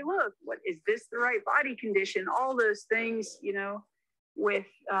 how do they look? What is this, the right body condition? All those things, you know, with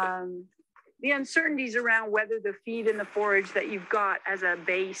the uncertainties around whether the feed and the forage that you've got as a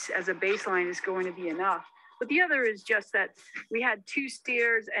baseline is going to be enough. But the other is just that we had 2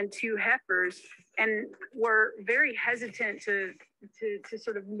 steers and 2 heifers, and we're very hesitant to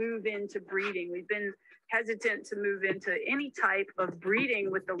sort of move into breeding. We've been hesitant to move into any type of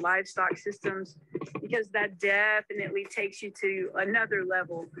breeding with the livestock systems, because that definitely takes you to another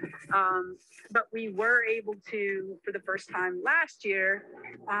level. But we were able to, for the first time last year,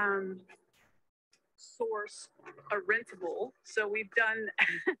 source a rentable. So we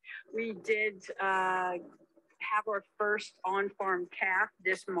did have our first on-farm calf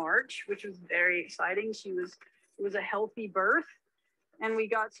this March, which was very exciting. It was a healthy birth, and we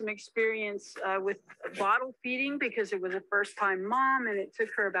got some experience with bottle feeding, because it was a first-time mom, and it took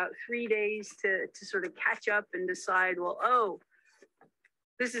her about 3 days to sort of catch up and decide, well, oh,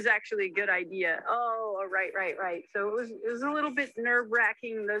 this is actually a good idea. Oh, right. So it was a little bit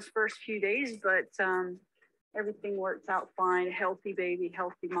nerve-wracking those first few days, but everything worked out fine. Healthy baby,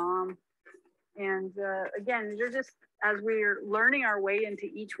 healthy mom. And again, you're just, as we're learning our way into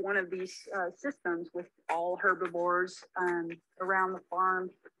each one of these systems with all herbivores around the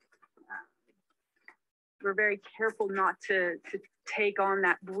farm, we're very careful not to take on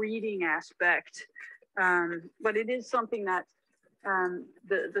that breeding aspect. But it is something that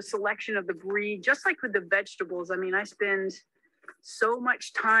the selection of the breed, just like with the vegetables, I mean, I spend so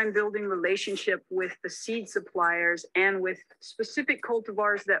much time building relationship with the seed suppliers and with specific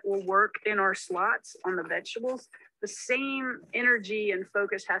cultivars that will work in our slots on the vegetables. The same energy and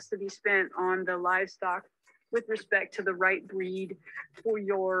focus has to be spent on the livestock with respect to the right breed for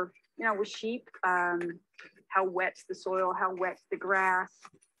your, you know, with sheep, how wet's the soil, how wet's the grass.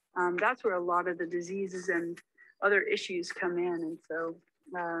 That's where a lot of the diseases and other issues come in. And so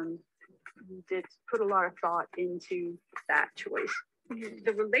we did put a lot of thought into that choice.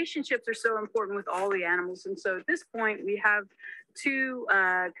 The relationships are so important with all the animals. And so at this point, we have 2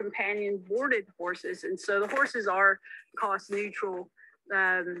 companion boarded horses. And so the horses are cost neutral.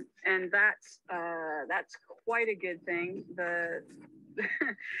 And that's quite a good thing. The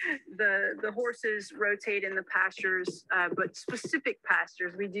horses rotate in the pastures, but specific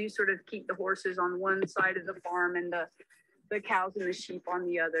pastures. We do sort of keep the horses on one side of the farm and the cows and the sheep on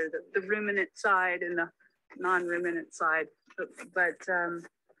the other, the ruminant side and the non-ruminant side. But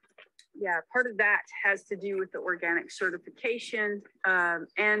yeah, part of that has to do with the organic certification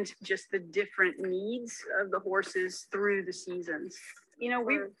and just the different needs of the horses through the seasons. You know,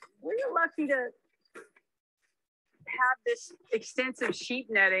 we're lucky to have this extensive sheep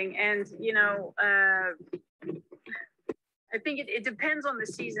netting, and you know, I think it depends on the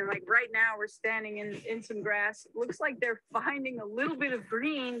season. Like right now we're standing in some grass. Looks like they're finding a little bit of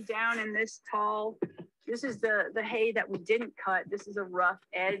green down in this tall. This is the hay that we didn't cut. This is a rough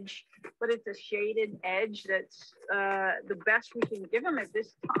edge, but it's a shaded edge that's the best we can give them at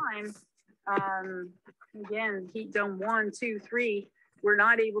this time. Again, heat dome 1, 2, 3, we're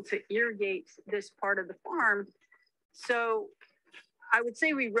not able to irrigate this part of the farm. So I would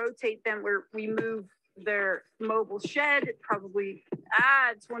say we rotate them where we move their mobile shed, probably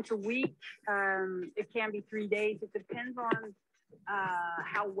it's once a week. It can be 3 days. It depends on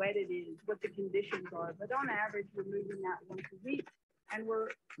how wet it is, what the conditions are. But on average, we're moving that once a week. And we're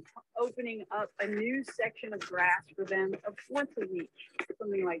opening up a new section of grass for them once a week,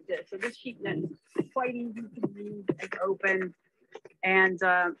 something like this. So this sheep net is quite easy to use and open. And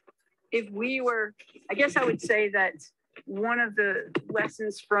if we were, I guess I would say that one of the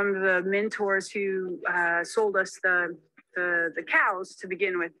lessons from the mentors who sold us the cows to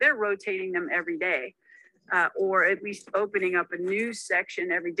begin with, they're rotating them every day, or at least opening up a new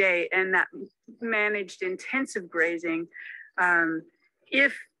section every day, and that managed intensive grazing.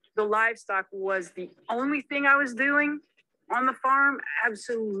 If the livestock was the only thing I was doing on the farm,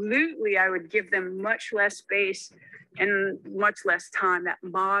 absolutely, I would give them much less space and much less time. That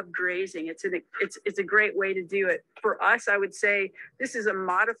mob grazing, it's a great way to do it. For us, I would say this is a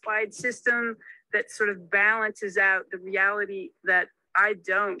modified system that sort of balances out the reality that I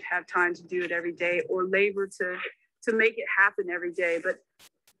don't have time to do it every day or labor to make it happen every day. But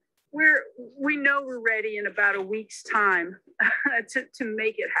we know we're ready in about a week's time to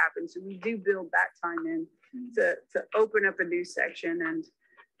make it happen. So we do build that time in to open up a new section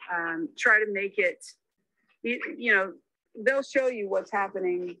and try to make it, you know, they'll show you what's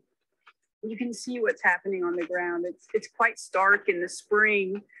happening. You can see what's happening on the ground. It's quite stark in the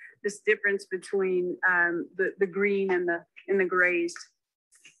spring, this difference between the green and the grazed.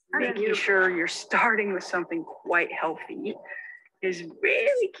 Making sure you're starting with something quite healthy is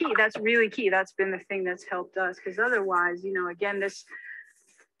really key. That's really key. That's been the thing that's helped us, because otherwise, you know, again, this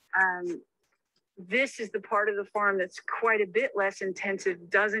is the part of the farm that's quite a bit less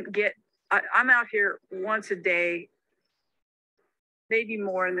intensive. Doesn't get, I'm out here once a day, maybe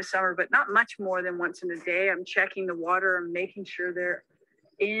more in the summer, but not much more than once in a day. I'm checking the water. I'm making sure they're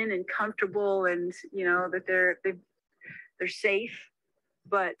in and comfortable, and you know that they're safe.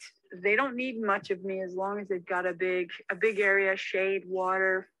 But they don't need much of me as long as they've got a big area, shade,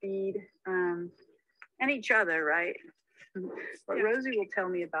 water, feed, and each other, right? But yeah. Rosie will tell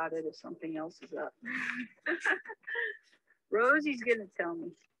me about it if something else is up. Rosie's gonna tell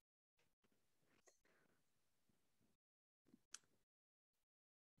me.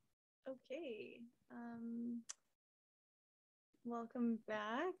 Okay, welcome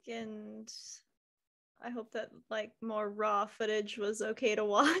back, and I hope that like more raw footage was okay to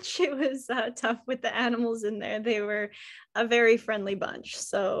watch. It was tough with the animals in there. They were a very friendly bunch,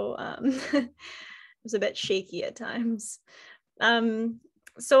 so it was a bit shaky at times.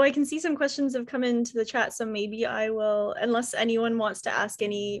 So I can see some questions have come into the chat, so maybe I will, unless anyone wants to ask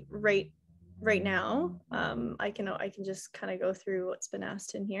any right now, I can just kind of go through what's been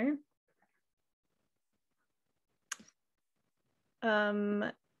asked in here.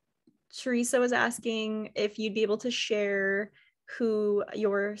 Teresa was asking if you'd be able to share who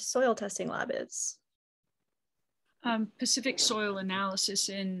your soil testing lab is. Pacific Soil Analysis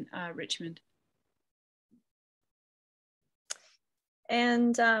in Richmond.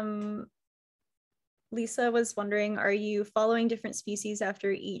 And Lisa was wondering, are you following different species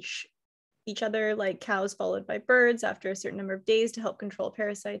after each other, like cows followed by birds after a certain number of days to help control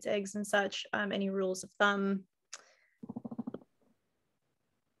parasites, eggs, and such? Any rules of thumb?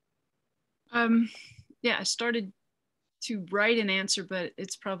 Yeah, I started to write an answer, but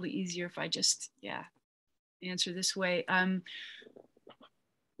it's probably easier if I just, answer this way.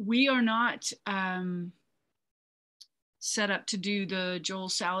 We are not set up to do the Joel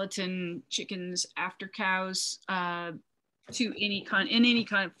Salatin chickens after cows in any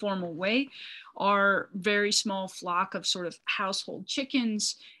kind of formal way. Our very small flock of sort of household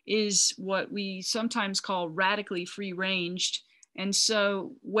chickens is what we sometimes call radically free ranged. And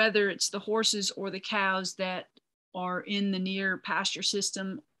so whether it's the horses or the cows that are in the near pasture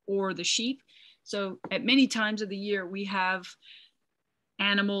system or the sheep, so at many times of the year we have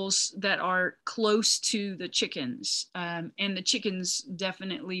animals that are close to the chickens, and the chickens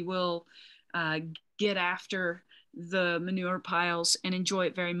definitely will get after the manure piles and enjoy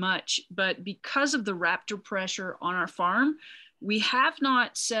it very much. But because of the raptor pressure on our farm, we have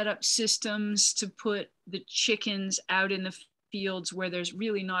not set up systems to put the chickens out in the fields where there's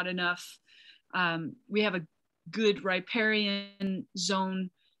really not enough. We have a good riparian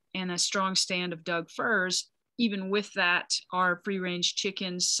zone and a strong stand of Doug firs. Even with that, our free range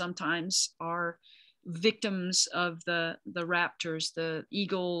chickens sometimes are victims of the raptors, the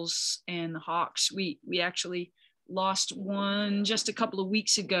eagles and the hawks. We actually lost one just a couple of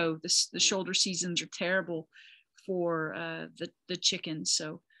weeks ago. The shoulder seasons are terrible for the chickens.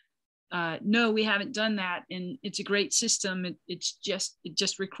 So no, we haven't done that, and it's a great system. It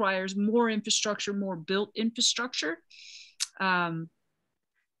just requires more infrastructure, more built infrastructure,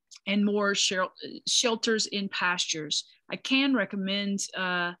 and more shelters in pastures. I can recommend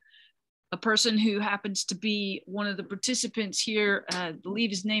a person who happens to be one of the participants here. I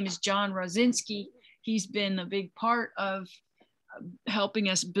believe his name is John Rosinski. He's been a big part of helping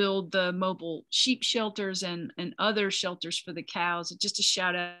us build the mobile sheep shelters and other shelters for the cows. Just a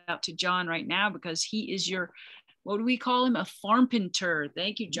shout out to John right now, because he is your, what do we call him? A farm pinter.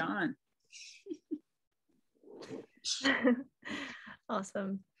 Thank you, John.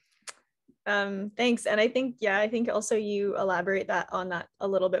 Awesome. Thanks. And I think also you elaborate on that a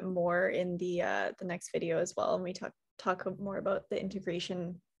little bit more in the next video as well. And we talk more about the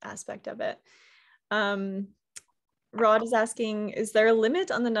integration aspect of it. Rod is asking, is there a limit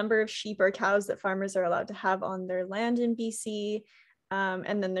on the number of sheep or cows that farmers are allowed to have on their land in BC?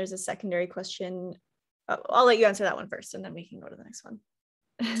 And then there's a secondary question. I'll let you answer that one first, and then we can go to the next one.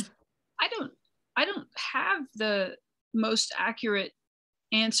 I don't have the most accurate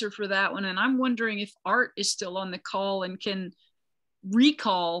answer for that one, and I'm wondering if Art is still on the call and can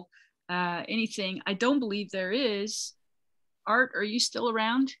recall anything. I don't believe there is. Art, are you still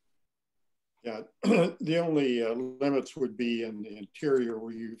around? Yeah, the only limits would be in the interior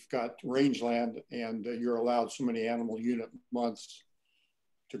where you've got rangeland and you're allowed so many animal unit months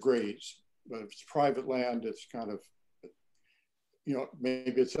to graze. But if it's private land, it's kind of,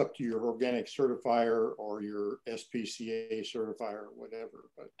 maybe it's up to your organic certifier or your SPCA certifier or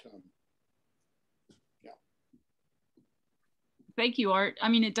whatever. But yeah. Thank you, Art. I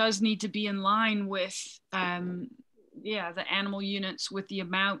mean, it does need to be in line with the animal units with the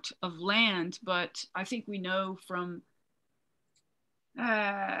amount of land, but I think we know from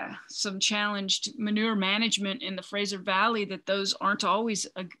some challenged manure management in the Fraser Valley that those aren't always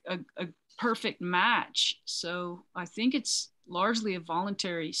a perfect match. So I think it's largely a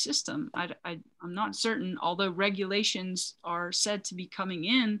voluntary system. I'm not certain, although regulations are said to be coming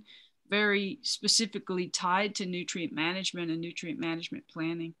in very specifically tied to nutrient management and nutrient management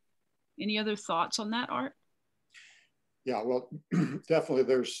planning. Any other thoughts on that, Art? Yeah, well, definitely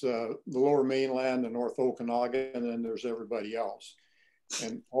there's the lower mainland, the North Okanagan, and then there's everybody else.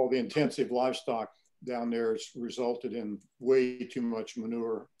 And all the intensive livestock down there has resulted in way too much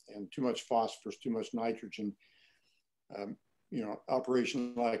manure and too much phosphorus, too much nitrogen.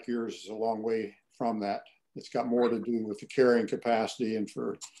 Operation like yours is a long way from that. It's got more to do with the carrying capacity and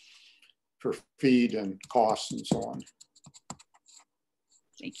for feed and costs and so on.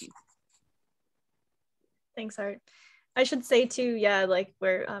 Thank you. Thanks, Art. I should say too,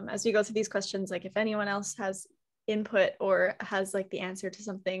 as we go through these questions, like if anyone else has input or has like the answer to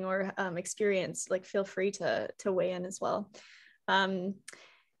something or experience, like feel free to weigh in as well.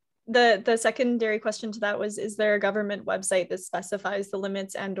 The secondary question to that was, is there a government website that specifies the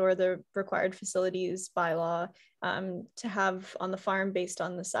limits and or the required facilities by law to have on the farm based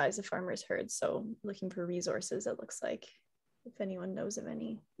on the size of farmers' herds? So looking for resources, it looks like, if anyone knows of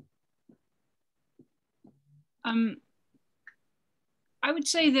any. I would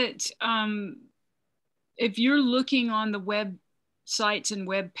say that if you're looking on the websites and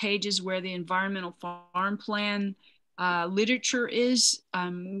web pages where the environmental farm plan literature is,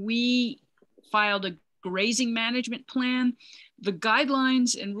 we filed a grazing management plan. The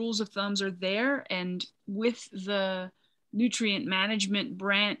guidelines and rules of thumbs are there, and with the nutrient management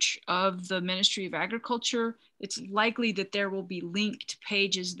branch of the Ministry of Agriculture, it's likely that there will be linked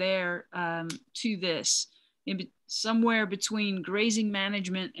pages there to this. Somewhere between grazing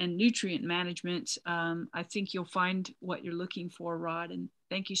management and nutrient management, I think you'll find what you're looking for, Rod, and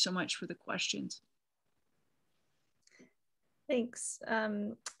thank you so much for the questions. Thanks.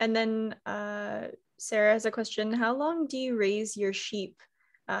 And then Sarah has a question. How long do you raise your sheep?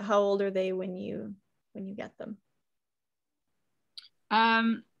 How old are they when you get them?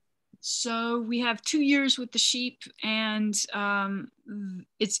 So we have 2 years with the sheep, and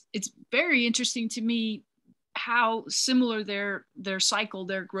it's very interesting to me how similar their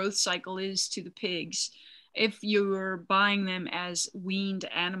growth cycle is to the pigs if you're buying them as weaned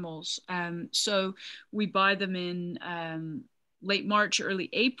animals. So we buy them in late March, early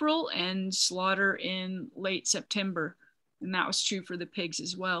April, and slaughter in late September. And that was true for the pigs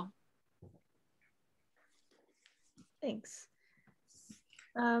as well. Thanks.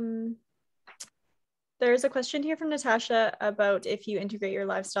 There's a question here from Natasha about if you integrate your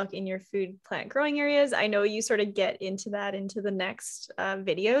livestock in your food plant growing areas. I know you sort of get into that into the next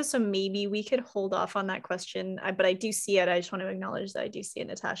video, so maybe we could hold off on that question, but I do see it. I just want to acknowledge that I do see it,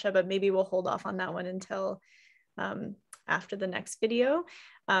 Natasha, but maybe we'll hold off on that one until after the next video.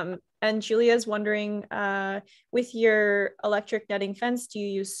 And Julia's wondering, with your electric netting fence, do you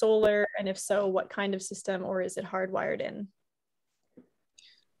use solar? And if so, what kind of system, or is it hardwired in?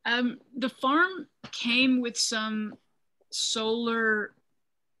 The farm came with some solar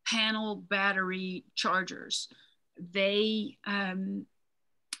panel battery chargers. They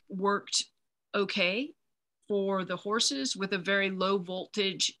worked okay for the horses with a very low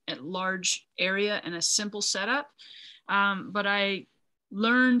voltage at large area and a simple setup. But I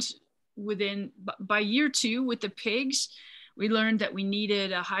learned by year 2 with the pigs, we learned that we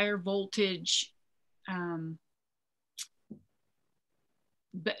needed a higher voltage,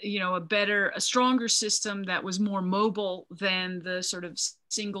 a stronger system that was more mobile than the sort of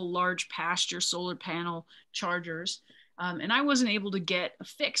single large pasture solar panel chargers. And I wasn't able to get a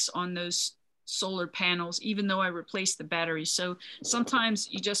fix on those solar panels, even though I replaced the batteries. So sometimes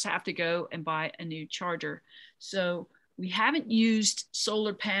you just have to go and buy a new charger. So we haven't used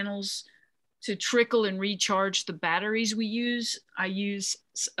solar panels to trickle and recharge the batteries we use. I use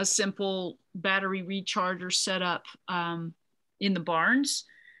a simple battery recharger setup in the barns.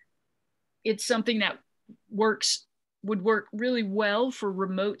 It's something that would work really well for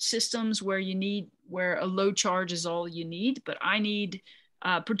remote systems where a low charge is all you need. But I need,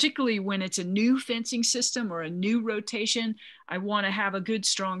 particularly when it's a new fencing system or a new rotation, I want to have a good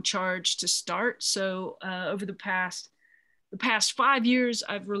strong charge to start. So over the past 5 years,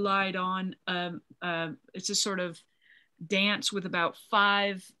 I've relied on it's a sort of dance with about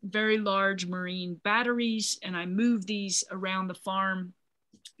 5 very large marine batteries, and I move these around the farm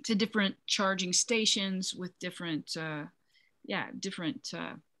to different charging stations with different setups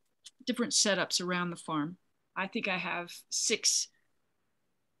around the farm. I think I have 6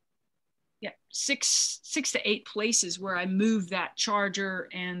 to 8 places where I move that charger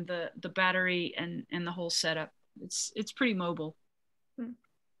and the battery and the whole setup. It's pretty mobile.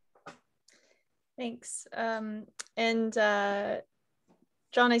 Thanks. And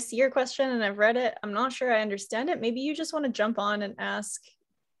John, I see your question and I've read it. I'm not sure I understand it. Maybe you just want to jump on and ask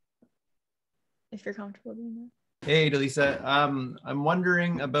if you're comfortable doing that. Hey, Delisa. I'm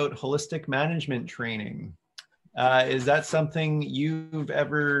wondering about holistic management training. Is that something you've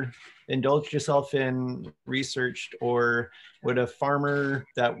ever indulged yourself in, researched, or would a farmer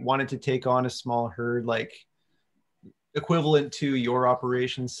that wanted to take on a small herd, like equivalent to your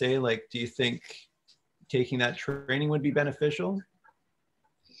operation, say, like, do you think taking that training would be beneficial?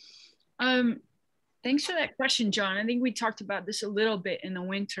 Thanks for that question, John. I think we talked about this a little bit in the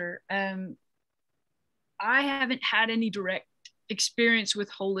winter. I haven't had any direct experience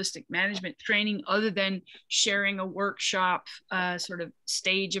with holistic management training other than sharing a workshop sort of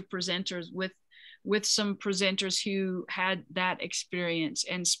stage of presenters with some presenters who had that experience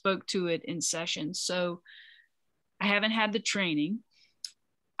and spoke to it in sessions. So I haven't had the training.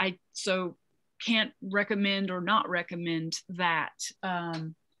 I can't recommend or not recommend that.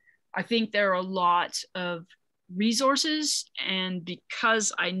 I think there are a lot of resources, and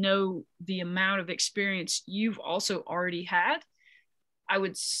because I know the amount of experience you've also already had, I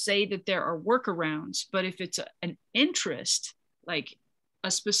would say that there are workarounds. But if it's an interest, like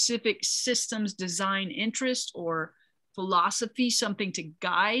a specific systems design interest or philosophy, something to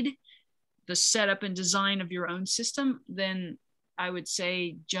guide the setup and design of your own system, then I would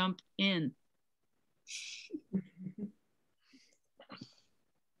say jump in.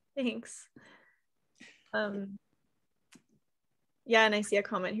 Thanks. Yeah, and I see a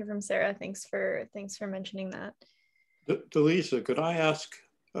comment here from Sarah. Thanks for mentioning that. Delisa, could I ask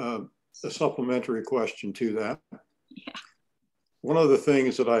a supplementary question to that? Yeah. One of the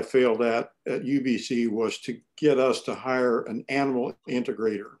things that I failed at UBC was to get us to hire an animal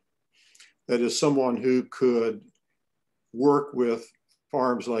integrator. That is someone who could work with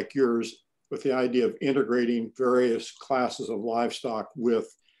farms like yours with the idea of integrating various classes of livestock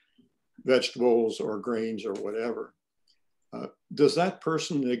with vegetables or grains or whatever. Does that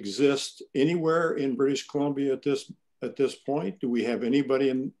person exist anywhere in British Columbia at this point? Do we have anybody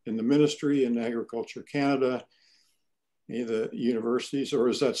in the ministry, in Agriculture Canada, any of the universities, or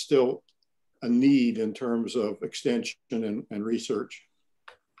is that still a need in terms of extension and research?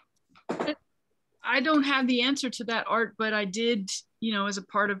 I don't have the answer to that, Art, but I did, you know, as a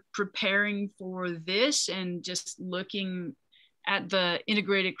part of preparing for this and just looking at the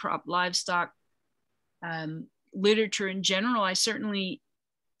integrated crop livestock literature in general, I certainly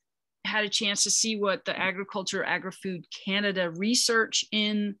had a chance to see what the Agriculture, Agri-Food Canada research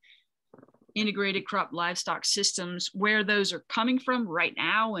in integrated crop livestock systems, where those are coming from right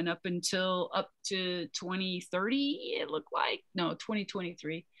now and up to 2030, it looked like, no,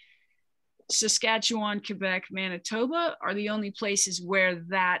 2023. Saskatchewan, Quebec, Manitoba are the only places where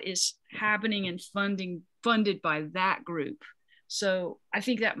that is happening and funded by that group. So I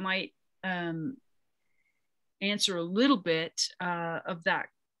think that might answer a little bit of that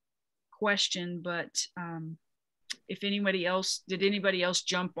question, but if anybody else, did anybody else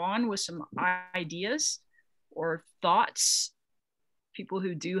jump on with some ideas or thoughts, people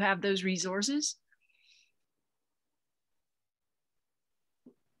who do have those resources?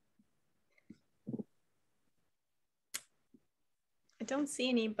 I don't see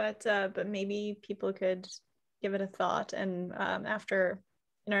any, but maybe people could give it a thought, and after,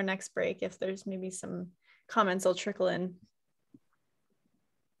 in our next break, if there's maybe some comments, I'll trickle in.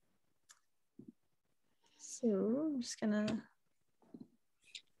 So I'm just gonna.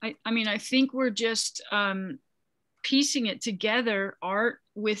 I mean, I think we're just piecing it together, Art,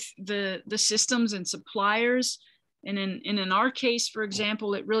 with the systems and suppliers. And in our case, for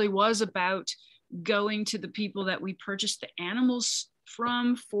example, it really was about going to the people that we purchased the animals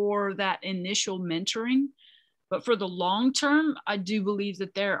from for that initial mentoring. But for the long term, I do believe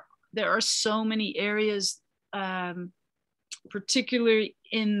that there are so many areas, particularly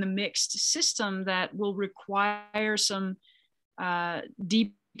in the mixed system, that will require some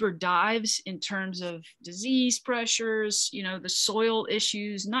deeper dives in terms of disease pressures, you know, the soil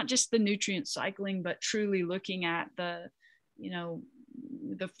issues, not just the nutrient cycling, but truly looking at the, you know,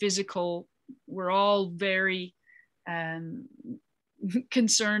 the physical. We're all very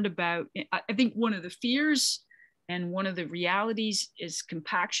concerned about, I think one of the fears and one of the realities is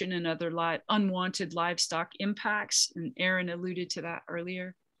compaction and other unwanted livestock impacts. And Aaron alluded to that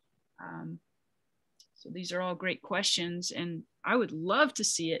earlier. So these are all great questions, and I would love to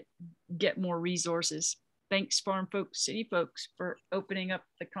see it get more resources. Thanks, farm folks, city folks, for opening up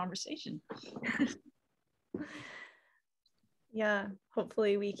the conversation. Yeah,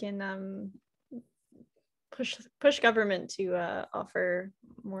 hopefully we can push government to offer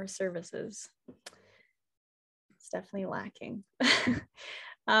more services. It's definitely lacking.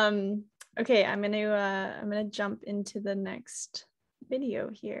 Okay, I'm gonna jump into the next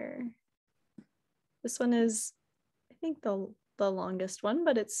video here. This one is, I think, the longest one,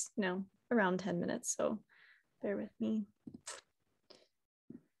 but it's, you know, around 10 minutes, so bear with me.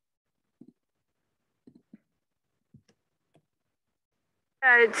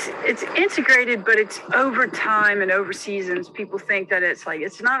 It's integrated, but it's over time and over seasons. People think that it's like,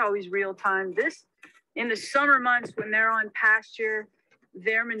 it's not always real time. This, in the summer months when they're on pasture,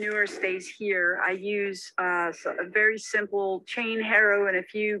 their manure stays here. I use a very simple chain harrow and a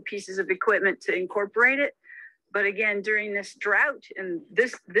few pieces of equipment to incorporate it. But again, during this drought and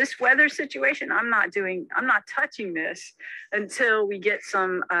this weather situation, I'm not touching this until we get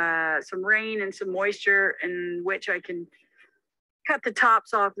some rain and some moisture, in which I can cut the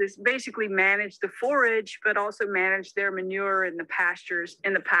tops off. This basically manage the forage, but also manage their manure in the pastures,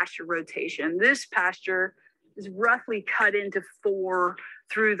 in the pasture rotation. This pasture is roughly cut into 4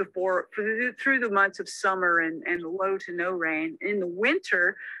 through the months of summer and low to no rain. In the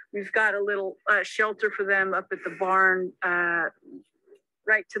winter, we've got a little shelter for them up at the barn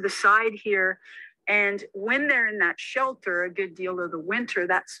right to the side here. And when they're in that shelter a good deal of the winter,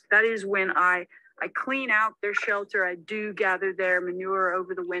 that is when I clean out their shelter. I do gather their manure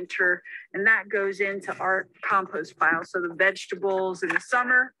over the winter, and that goes into our compost pile. So the vegetables in the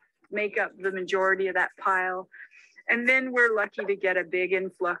summer make up the majority of that pile. And then we're lucky to get a big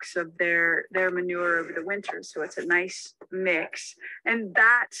influx of their manure over the winter. So it's a nice mix. And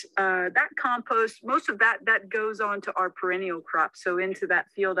that compost, most of that goes on to our perennial crops. So into that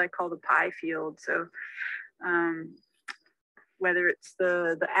field I call the pie field. So whether it's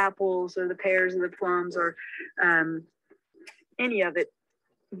the apples or the pears or the plums or any of it,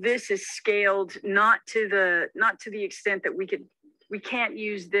 this is scaled not to the extent that we can't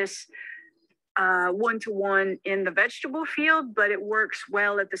use this one-to-one in the vegetable field, but it works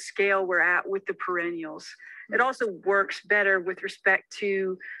well at the scale we're at with the perennials. It also works better with respect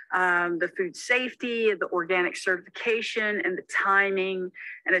to the food safety, the organic certification, and the timing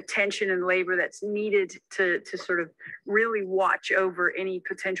and attention and labor that's needed to sort of really watch over any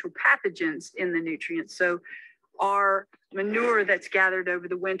potential pathogens in the nutrients. So our manure that's gathered over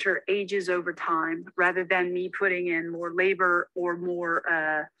the winter ages over time, rather than me putting in more labor or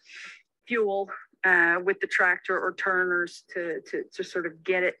more fuel with the tractor or turners to sort of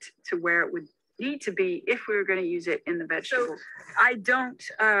get it to where it would need to be if we were going to use it in the vegetables. So I don't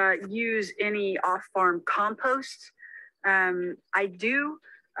use any off-farm compost. I do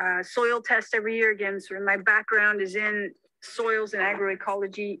soil test every year. Again, sort of my background is in soils and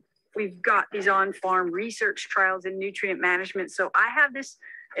agroecology. We've got these on-farm research trials in nutrient management. So I have this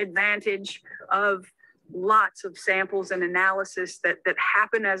advantage of lots of samples and analysis that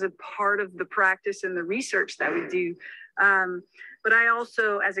happen as a part of the practice and the research that we do. But I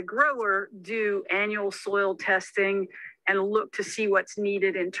also, as a grower, do annual soil testing and look to see what's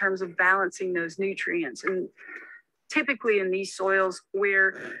needed in terms of balancing those nutrients. And typically in these soils,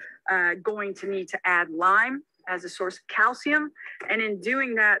 we're going to need to add lime as a source of calcium. And in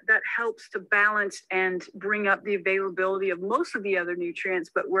doing that, that helps to balance and bring up the availability of most of the other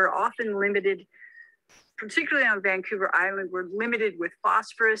nutrients, but we're often limited, particularly on Vancouver Island, we're limited with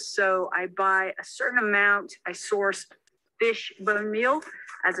phosphorus. So I buy a certain amount. I source fish bone meal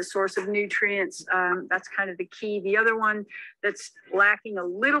as a source of nutrients. That's kind of the key. The other one that's lacking a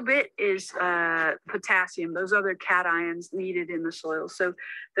little bit is potassium, those other cations needed in the soil. So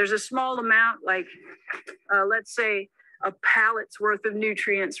there's a small amount, like let's say a pallet's worth of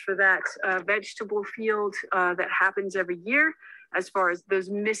nutrients for that vegetable field that happens every year, as far as those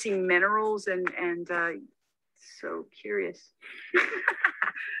missing minerals and so curious.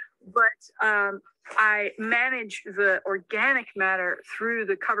 But I manage the organic matter through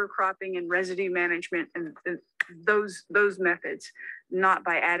the cover cropping and residue management and those methods, not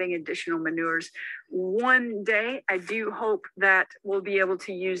by adding additional manures. One day, I do hope that we'll be able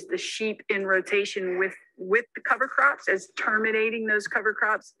to use the sheep in rotation with the cover crops as terminating those cover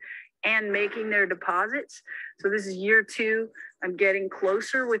crops and making their deposits. So this is year 2. I'm getting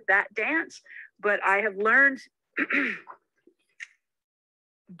closer with that dance, but I have learned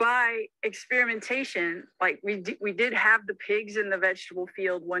by experimentation, like we did have the pigs in the vegetable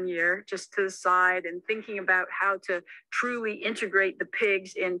field one year, just to the side, and thinking about how to truly integrate the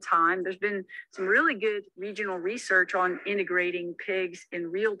pigs in time. There's been some really good regional research on integrating pigs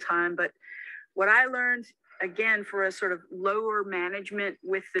in real time, but what I learned, again, for a sort of lower management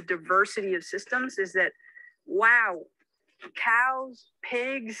with the diversity of systems, is that, wow, cows,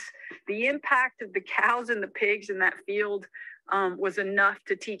 pigs, the impact of the cows and the pigs in that field was enough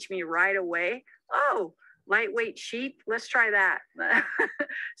to teach me right away, oh, lightweight sheep, let's try that.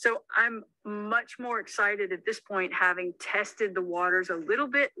 So I'm much more excited at this point, having tested the waters a little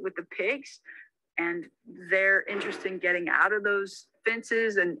bit with the pigs and their interest in getting out of those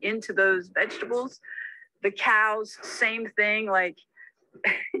fences and into those vegetables. The cows, same thing, like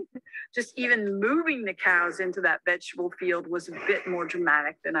just even moving the cows into that vegetable field was a bit more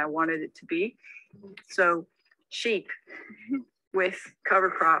dramatic than I wanted it to be. So sheep with cover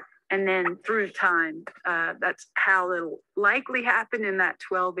crop, and then through time, that's how it'll likely happen in that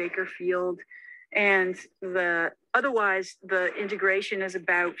 12-acre field. And otherwise, the integration is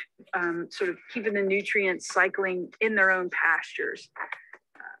about sort of keeping the nutrients cycling in their own pastures,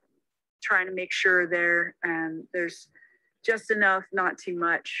 trying to make sure there's just enough, not too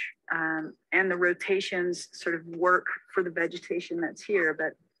much, and the rotations sort of work for the vegetation that's here.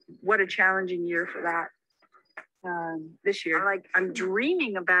 But what a challenging year for that this year. I'm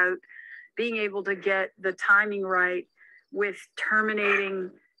dreaming about being able to get the timing right with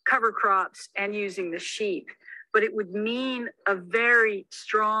terminating cover crops and using the sheep, but it would mean a very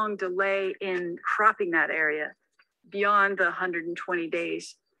strong delay in cropping that area beyond the 120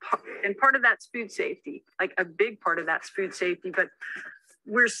 days and part of that's food safety, like a big part of that's food safety, but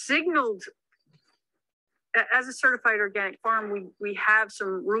we're signaled as a certified organic farm, we have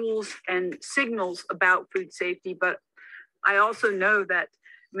some rules and signals about food safety, but I also know that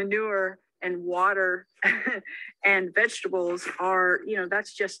manure and water and vegetables are, you know,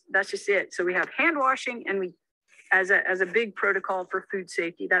 that's just it. So we have hand washing, and we, as a big protocol for food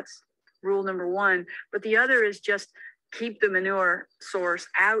safety, that's rule number one. But the other is just keep the manure source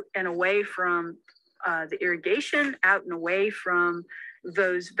out and away from the irrigation, out and away from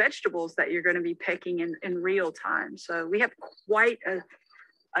those vegetables that you're going to be picking in real time. So we have quite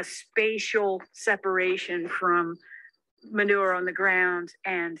a spatial separation from manure on the ground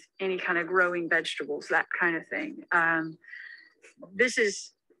and any kind of growing vegetables, that kind of thing. This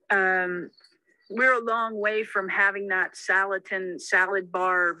is, we're a long way from having that salad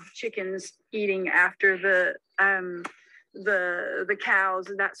bar chickens eating after the cows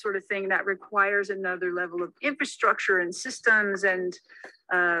and that sort of thing. That requires another level of infrastructure and systems, and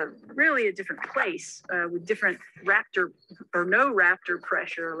really a different place with different raptor or no raptor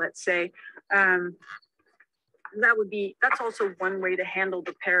pressure, let's say. That's also one way to handle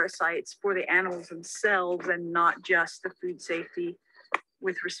the parasites for the animals themselves, and not just the food safety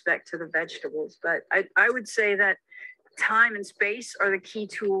with respect to the vegetables. But I would say that time and space are the key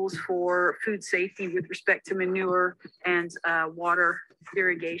tools for food safety with respect to manure and water,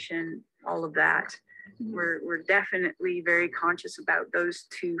 irrigation, all of that. We're definitely very conscious about those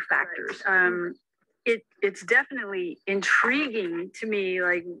two factors. It's definitely intriguing to me,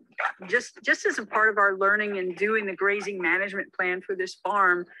 like just as a part of our learning and doing the grazing management plan for this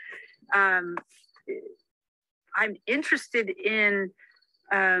farm. I'm interested in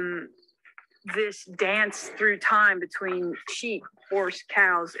this dance through time between sheep, horse,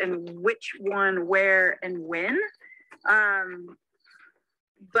 cows, and which one, where, and when.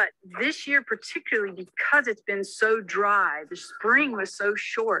 But this year, particularly because it's been so dry, the spring was so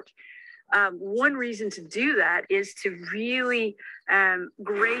short. One reason to do that is to really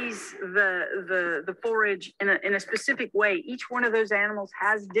graze the forage in a specific way. Each one of those animals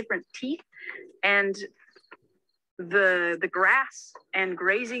has different teeth, and the grass and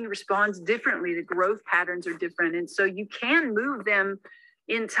grazing responds differently. The growth patterns are different, and so you can move them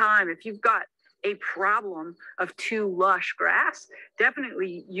in time. If you've got a problem of too lush grass,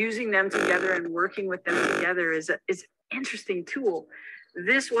 definitely using them together and working with them together is an interesting tool.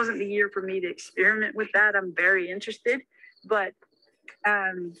 This wasn't the year for me to experiment with that. I'm very interested, but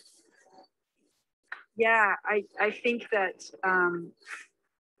yeah, I think that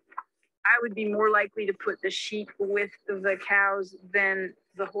I would be more likely to put the sheep with the cows than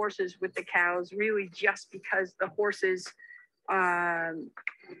the horses with the cows, really just because the horses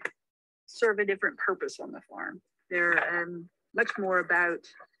serve a different purpose on the farm. They're much more about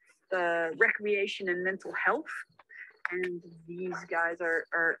the recreation and mental health. And these guys are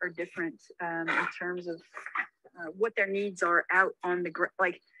different in terms of what their needs are out on the ground.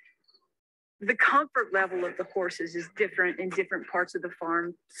 Like the comfort level of the horses is different in different parts of the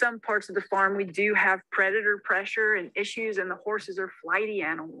farm. Some parts of the farm, we do have predator pressure and issues, and the horses are flighty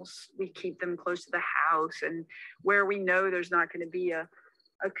animals. We keep them close to the house, and where we know there's not going to be a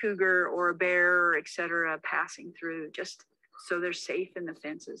cougar or a bear, et cetera, passing through, just so they're safe in the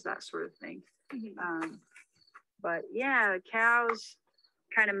fences, that sort of thing. But yeah, cows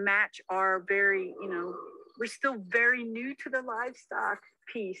kind of match our very, we're still very new to the livestock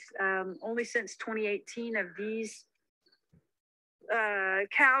piece. Only since 2018 have these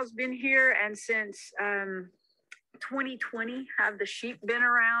cows been here, and since 2020 have the sheep been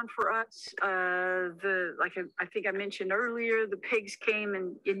around for us. Like I think I mentioned earlier, the pigs came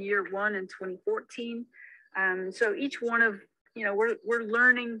in year one in 2014. So each one of, we're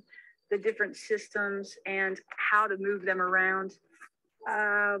learning the different systems and how to move them around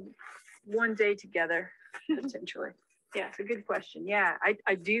one day together, potentially. Yeah, it's a good question. Yeah,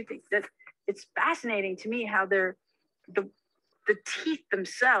 I do think that it's fascinating to me how the teeth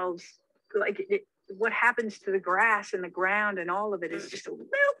themselves, like what happens to the grass and the ground and all of it is just a little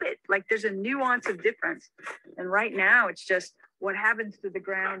bit, like there's a nuance of difference. And right now it's just what happens to the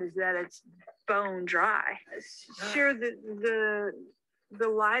ground is that it's bone dry. Sure, the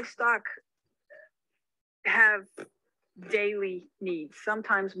livestock have daily needs,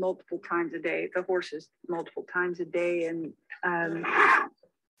 sometimes multiple times a day, the horses multiple times a day. And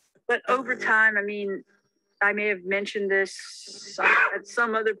but over time, I mean, I may have mentioned this at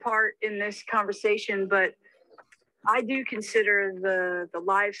some other part in this conversation, but I do consider the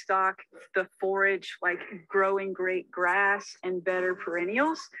livestock, the forage, like growing great grass and better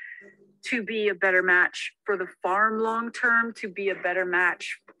perennials, to be a better match for the farm long term, to be a better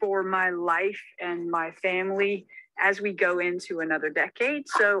match for my life and my family as we go into another decade.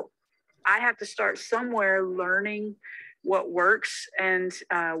 So I have to start somewhere learning what works and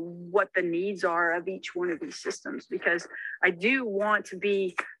what the needs are of each one of these systems, because I do want to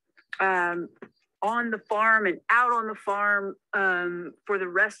be on the farm and out on the farm for the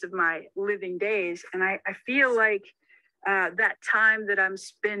rest of my living days. And I feel like that time that I'm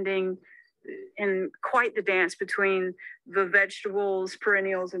spending in quite the dance between the vegetables,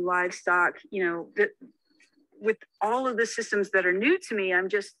 perennials, and livestock, you know, with all of the systems that are new to me, I'm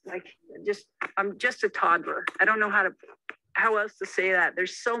just a toddler. I don't know how else to say that.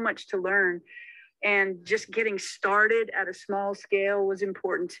 There's so much to learn. And just getting started at a small scale was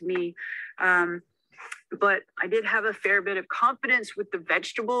important to me. But I did have a fair bit of confidence with the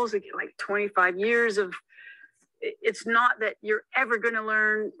vegetables, like 25 years of, it's not that you're ever going to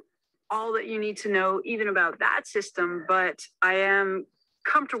learn all that you need to know even about that system, but I am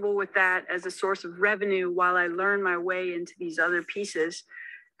comfortable with that as a source of revenue while I learn my way into these other pieces,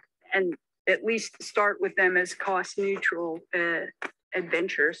 and at least start with them as cost neutral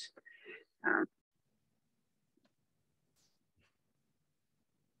adventures.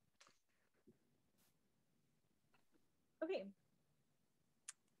 Okay.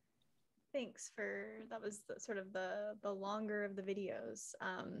 Thanks for, that was sort of the longer of the videos.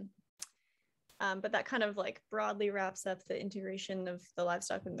 But that kind of like broadly wraps up the integration of the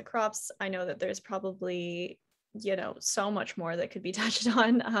livestock and the crops. I know that there's probably, you know, so much more that could be touched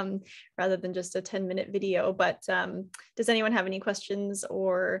on rather than just a 10-minute video. But does anyone have any questions,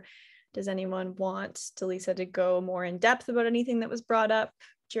 or does anyone want Delisa to go more in depth about anything that was brought up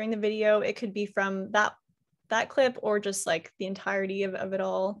during the video? It could be from that clip or just like the entirety of it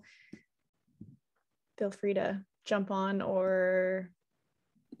all. Feel free to jump on or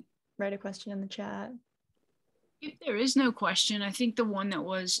write a question in the chat. If there is no question, I think the one that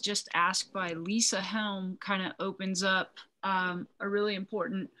was just asked by Lisa Helm kind of opens up a really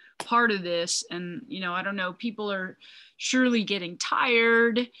important part of this. And, you know, I don't know, people are surely getting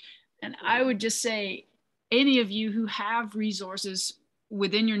tired. And I would just say, any of you who have resources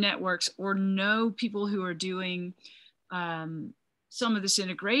within your networks or know people who are doing some of this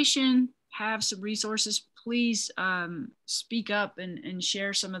integration, have some resources, please speak up and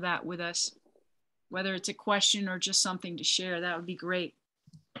share some of that with us. Whether it's a question or just something to share, that would be great.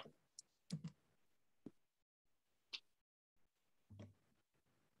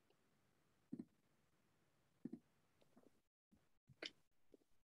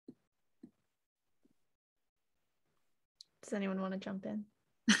 Does anyone want to jump in?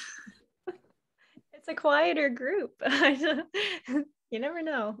 It's a quieter group. You never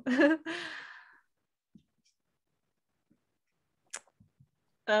know.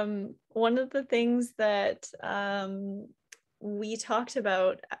 One of the things that we talked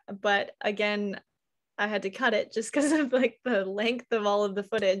about, but again, I had to cut it just because of like the length of all of the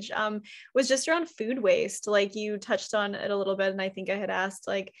footage, was just around food waste. Like you touched on it a little bit, and I think I had asked,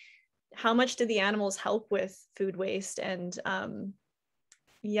 like, how much do the animals help with food waste? And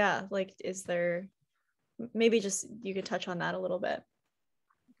yeah, like, is there, maybe just you could touch on that a little bit.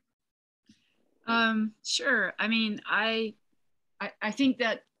 Sure. I mean, I think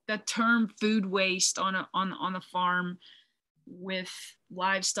that that term food waste on a farm with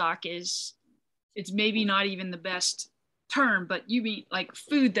livestock it's maybe not even the best term, but you mean like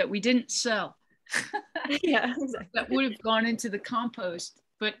food that we didn't sell. Yeah, exactly. That would have gone into the compost,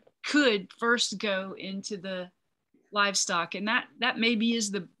 but could first go into the livestock. And that maybe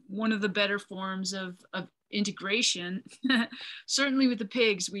is one of the better forms of integration. Certainly with the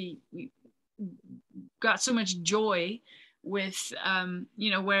pigs, we got so much joy with, you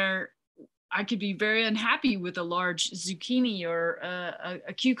know, where I could be very unhappy with a large zucchini or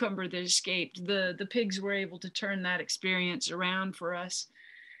a cucumber that escaped. The pigs were able to turn that experience around for us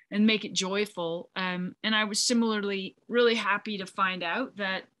and make it joyful. And I was similarly really happy to find out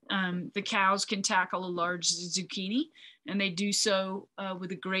that the cows can tackle a large zucchini, and they do so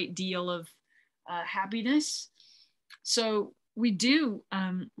with a great deal of happiness. So we do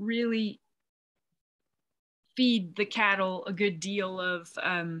really feed the cattle a good deal of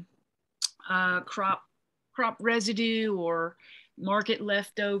crop residue or market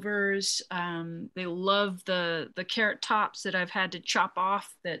leftovers. They love the carrot tops that I've had to chop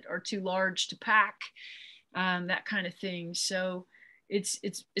off that are too large to pack, that kind of thing. So it's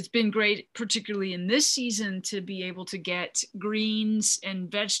been great, particularly in this season, to be able to get greens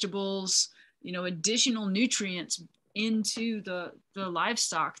and vegetables additional nutrients into the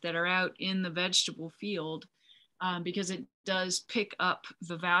livestock that are out in the vegetable field, because it does pick up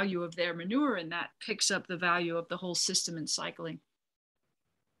the value of their manure, and that picks up the value of the whole system and cycling.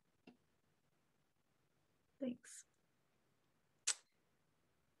 Thanks.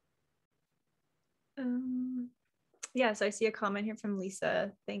 Yeah, so I see a comment here from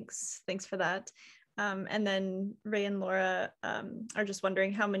Lisa. Thanks for that. And then Ray and Laura are just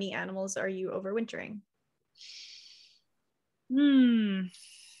wondering, how many animals are you overwintering?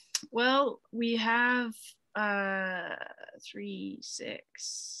 Well, we have 3,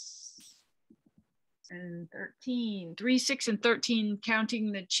 6, and 13. 3, 6, and 13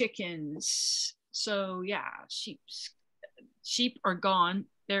 counting the chickens. So yeah, sheep are gone.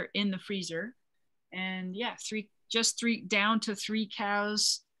 They're in the freezer. And yeah, down to 3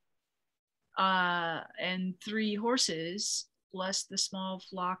 cows and 3 horses, plus the small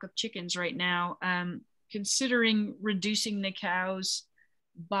flock of chickens right now. Considering reducing the cows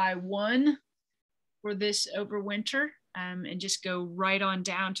by 1 for this overwinter, and just go right on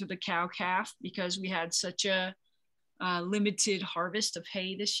down to the cow calf, because we had such a limited harvest of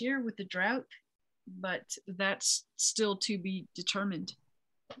hay this year with the drought, but that's still to be determined.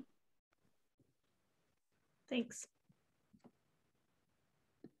 Thanks.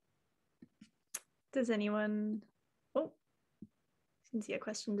 Does anyone, I can see a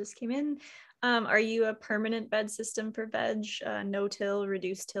question just came in. Are you a permanent bed system for veg, no till,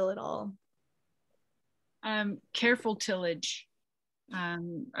 reduced till at all? Careful tillage.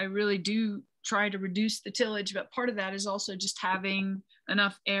 I really do try to reduce the tillage, but part of that is also just having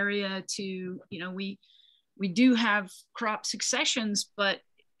enough area to, we do have crop successions, but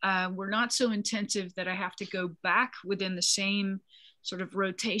we're not so intensive that I have to go back within the same sort of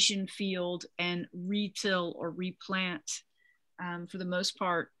rotation field and retill or replant. For the most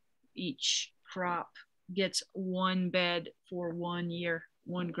part, each crop gets 1 bed for 1 year,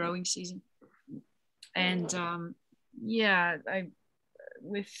 1 growing season. And yeah,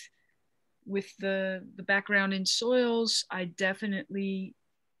 with the background in soils, I definitely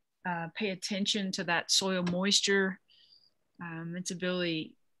pay attention to that soil moisture, its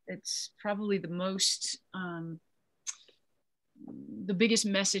ability. It's probably the biggest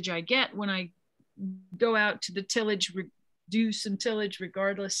message I get when I go out to the tillage, do some tillage,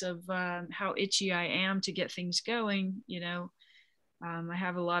 regardless of how itchy I am to get things going. I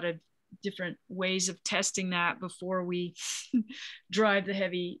have a lot of different ways of testing that before we drive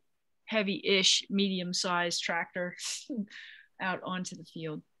the heavy-ish medium-sized tractor out onto the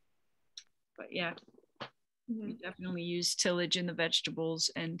field. But yeah, we definitely use tillage in the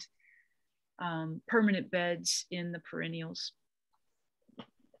vegetables and permanent beds in the perennials.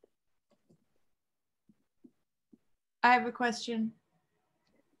 I have a question.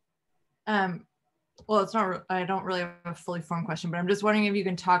 Well, it's not, I don't really have a fully formed question, but I'm just wondering if you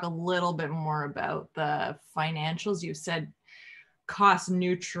can talk a little bit more about the financials. You said cost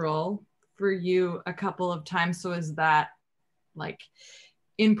neutral for you a couple of times. So is that like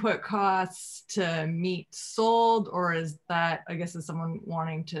input costs to meat sold, or is that, I guess, is someone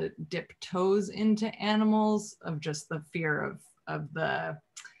wanting to dip toes into animals, of just the fear of the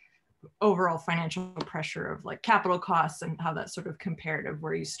overall financial pressure of like capital costs, and how that sort of comparative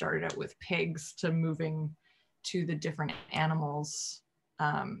where you started out with pigs to moving to the different animals?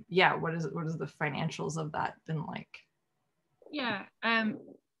 Yeah, what is the financials of that been like? Yeah,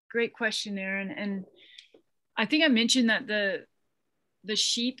 great question, Erin. And I think I mentioned that the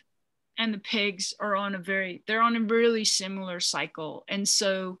sheep and the pigs are on they're on a really similar cycle. And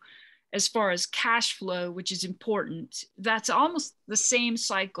so as far as cash flow, which is important, that's almost the same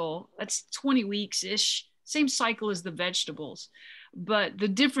cycle. That's 20 weeks-ish, same cycle as the vegetables. But the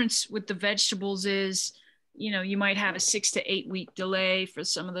difference with the vegetables is, you might have a 6 to 8 week delay for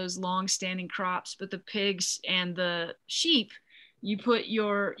some of those long-standing crops, but the pigs and the sheep, you put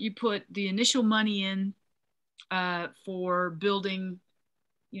the initial money in for building,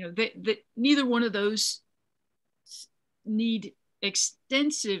 neither one of those need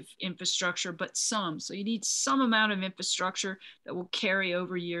extensive infrastructure, but some. So you need some amount of infrastructure that will carry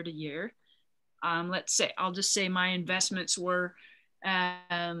over year to year. I'll just say my investments were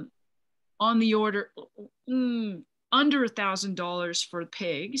on the order under $1,000 for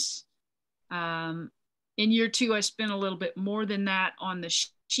pigs. In year 2, I spent a little bit more than that on the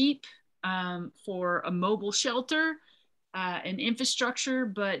sheep for a mobile shelter and infrastructure,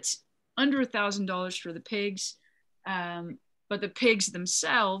 but under $1,000 for the pigs. But the pigs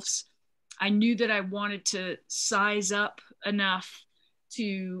themselves, I knew that I wanted to size up enough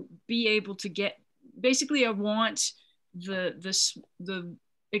to be able to get, basically I want the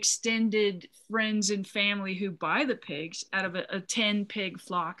extended friends and family who buy the pigs out of a 10 pig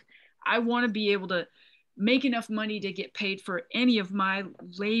flock, I want to be able to make enough money to get paid for any of my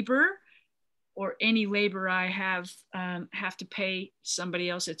labor or any labor I have to pay somebody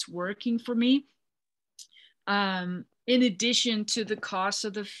else that's working for me. In addition to the cost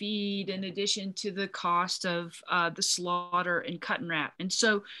of the feed, in addition to the cost of the slaughter and cut and wrap. And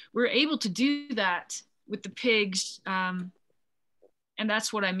so we're able to do that with the pigs. And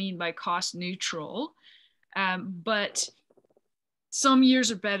that's what I mean by cost neutral. But some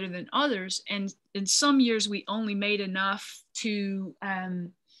years are better than others. And in some years, we only made enough to,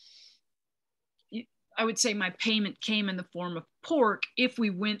 I would say my payment came in the form of pork if we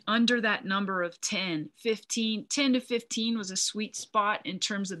went under that number of 10, 15, 10 to 15 was a sweet spot in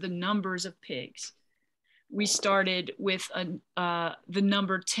terms of the numbers of pigs. We started with the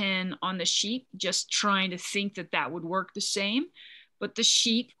number 10 on the sheep, just trying to think that that would work the same, but the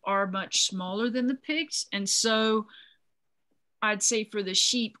sheep are much smaller than the pigs. And so I'd say for the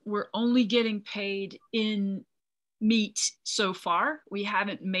sheep, we're only getting paid in meat so far. We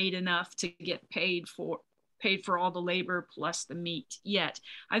haven't made enough to get paid for all the labor plus the meat yet.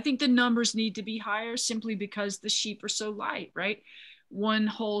 I think the numbers need to be higher simply because the sheep are so light, right? One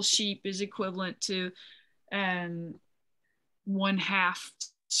whole sheep is equivalent to 1/2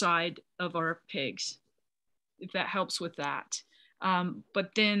 side of our pigs, if that helps with that.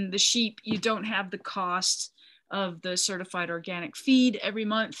 But then the sheep, you don't have the cost of the certified organic feed every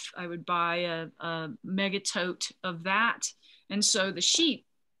month. I would buy a mega tote of that. And so the sheep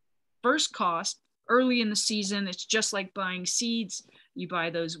first cost early in the season, it's just like buying seeds. You buy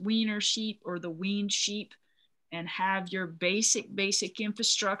those weaner sheep or the weaned sheep and have your basic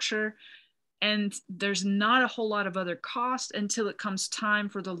infrastructure. And there's not a whole lot of other cost until it comes time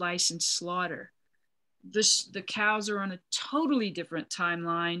for the licensed slaughter. The cows are on a totally different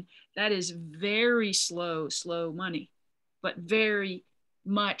timeline. That is very slow money, but very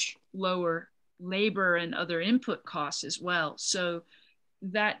much lower labor and other input costs as well. So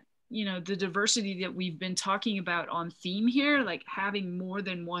that, the diversity that we've been talking about on theme here, like having more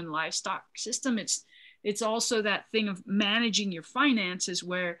than one livestock system, it's also that thing of managing your finances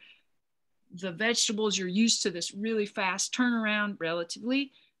where the vegetables, you're used to this really fast turnaround,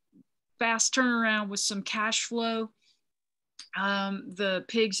 relatively fast turnaround with some cash flow. The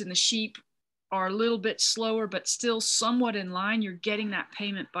pigs and the sheep are a little bit slower, but still somewhat in line. You're getting that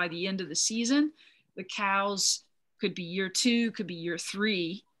payment by the end of the season. The cows could be year 2, could be year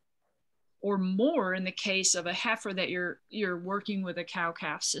 3, or more in the case of a heifer that you're working with a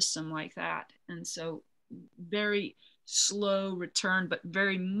cow-calf system like that. And so very slow return, but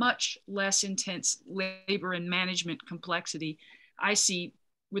very much less intense labor and management complexity I see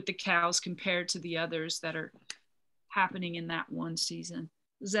with the cows compared to the others that are happening in that one season.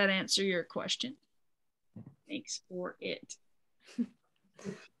 Does that answer your question? Thanks for it.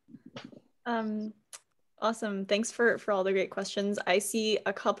 Awesome. Thanks for all the great questions. I see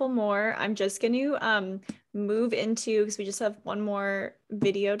a couple more. I'm just going to move into, because we just have one more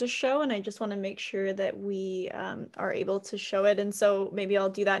video to show, and I just want to make sure that we are able to show it. And so maybe I'll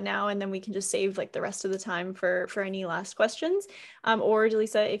do that now, and then we can just save like the rest of the time for any last questions. Or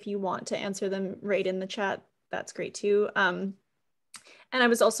Delisa, if you want to answer them right in the chat, that's great too. And I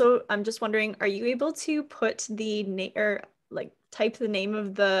was also, I'm just wondering, are you able to put the name, or like type the name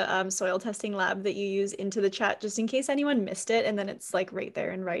of the soil testing lab that you use into the chat, just in case anyone missed it, and then it's like right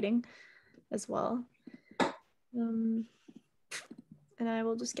there in writing as well. And I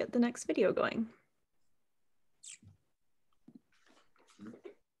will just get the next video going.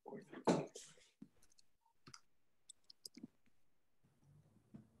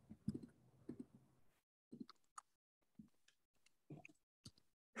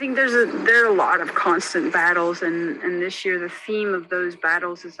 I think there are a lot of constant battles, and this year the theme of those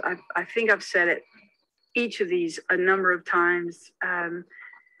battles is, I think I've said it each of these a number of times,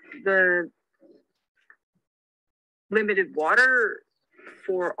 the limited water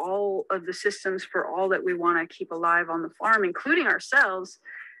for all of the systems, for all that we want to keep alive on the farm, including ourselves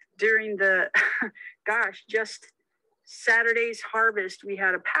during the, gosh, just Saturday's harvest, we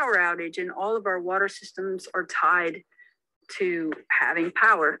had a power outage and all of our water systems are tied to having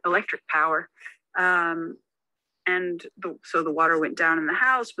power, electric power. So the water went down in the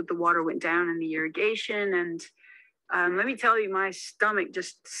house, but the water went down in the irrigation. And let me tell you, my stomach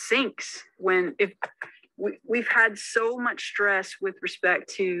just sinks if we've had so much stress with respect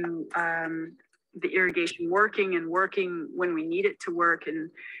to the irrigation working when we need it to work.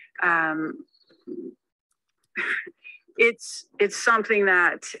 And it's something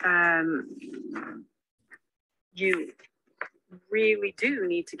that really do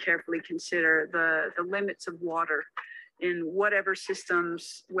need to carefully consider the limits of water in whatever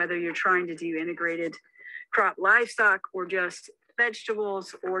systems, whether you're trying to do integrated crop livestock or just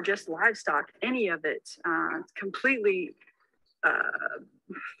vegetables or just livestock, any of it completely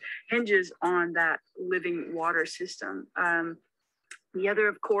hinges on that living water system. The other,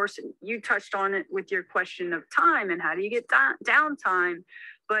 of course, you touched on it with your question of time and how do you get downtime,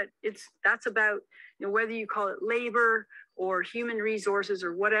 but that's about, you know, whether you call it labor or human resources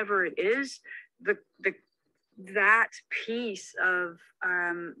or whatever it is, that piece of,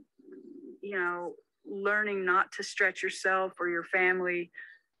 you know, learning not to stretch yourself or your family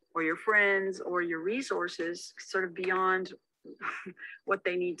or your friends or your resources sort of beyond what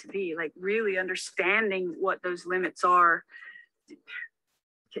they need to be, like really understanding what those limits are.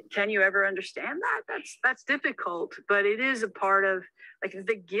 Can you ever understand that? That's difficult, but it is a part of, like,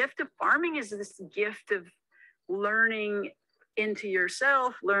 the gift of farming is this gift of learning into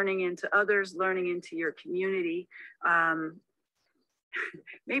yourself, learning into others, learning into your community,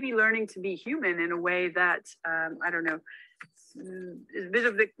 maybe learning to be human in a way that, I don't know, is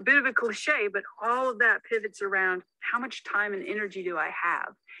a bit of a cliche, but all of that pivots around how much time and energy do I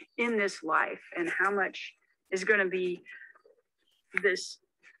have in this life, and how much is going to be this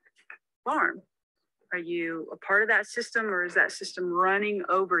farm. Are you a part of that system, or is that system running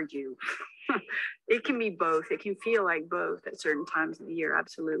over you? It can be both. It can feel like both at certain times of the year.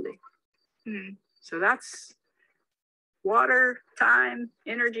 Absolutely. Mm-hmm. So that's water, time,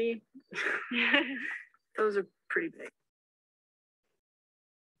 energy. Those are pretty big.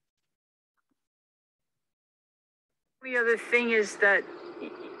 The other thing is that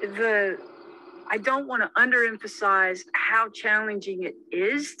I don't want to underemphasize how challenging it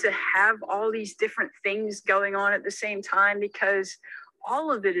is to have all these different things going on at the same time, because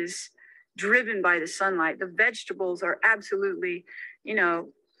all of it is driven by the sunlight. The vegetables are absolutely, you know,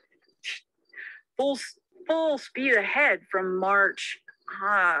 full speed ahead from March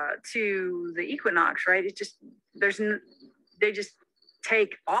to the equinox, right? It just, they just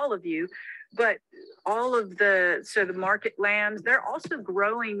take all of you. But all of the market lambs, they're also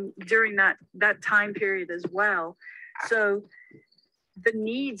growing during that time period as well. So the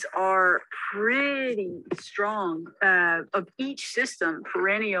needs are pretty strong of each system: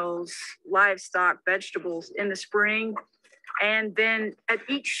 perennials, livestock, vegetables in the spring. And then at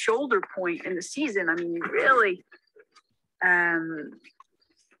each shoulder point in the season, I mean, you really,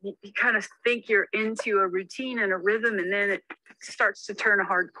 you kind of think you're into a routine and a rhythm, and then it starts to turn a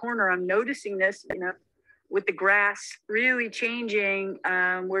hard corner. I'm noticing this, you know, with the grass really changing.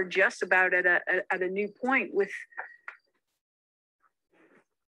 We're just about at a new point with,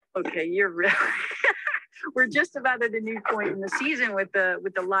 okay, you're really, we're just about at a new point in the season with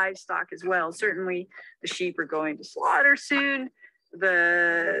the livestock as well. Certainly the sheep are going to slaughter soon.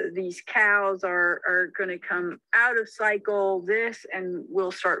 These cows are going to come out of cycle and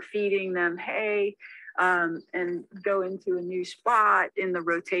we'll start feeding them hay, and go into a new spot in the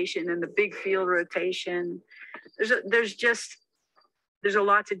rotation, in the big field rotation. There's a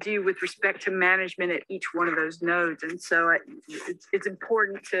lot to do with respect to management at each one of those nodes. And so it's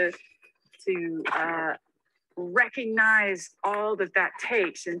important to recognize all that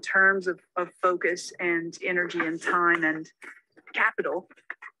takes in terms of focus and energy and time and capital.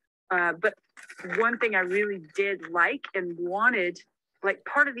 But one thing I really did like and wanted, like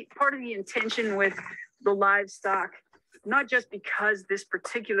part of the intention with the livestock, not just because this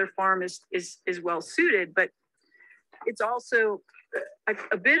particular farm is well suited, but it's also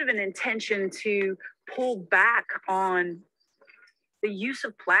a bit of an intention to pull back on the use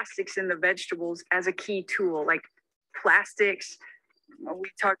of plastics in the vegetables as a key tool. Like plastics,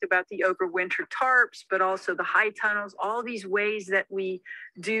 we talked about the overwinter tarps, but also the high tunnels, all these ways that we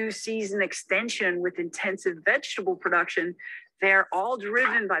do season extension with intensive vegetable production. They're all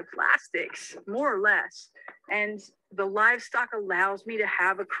driven by plastics, more or less. And the livestock allows me to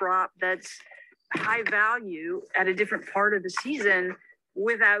have a crop that's high value at a different part of the season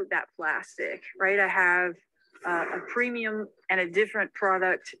without that plastic, right? I have a premium and a different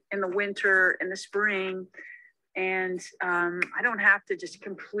product in the winter, in the spring, and I don't have to just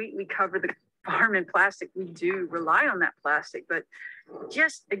completely cover the farm in plastic. We do rely on that plastic, but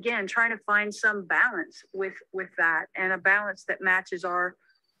just, again, trying to find some balance with that, and a balance that matches our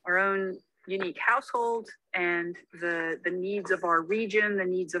own unique household and the needs of our region, the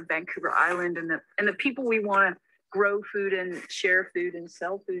needs of Vancouver Island, and the people we want to grow food and share food and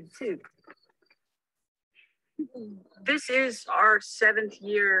sell food to. This is our 7th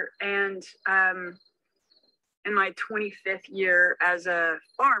year and in my 25th year as a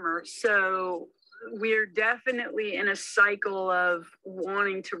farmer. So we're definitely in a cycle of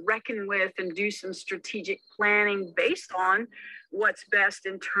wanting to reckon with and do some strategic planning based on what's best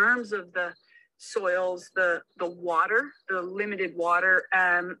in terms of the soils, the water, the limited water,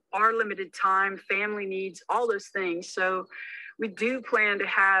 our limited time, family needs, all those things. So we do plan to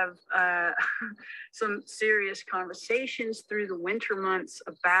have some serious conversations through the winter months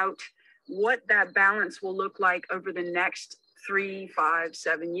about what that balance will look like over the next 3, 5,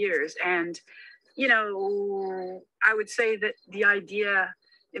 7 years. And, you know, I would say that the idea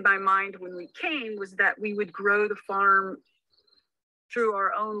in my mind when we came was that we would grow the farm through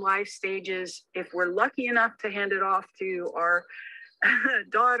our own life stages. If we're lucky enough to hand it off to our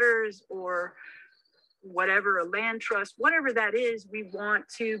daughters or whatever, a land trust, whatever that is, we want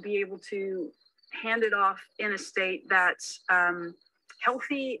to be able to hand it off in a state that's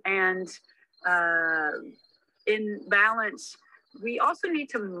healthy and in balance. We also need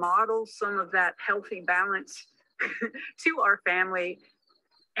to model some of that healthy balance to our family.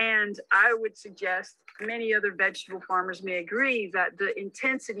 And I would suggest, many other vegetable farmers may agree, that the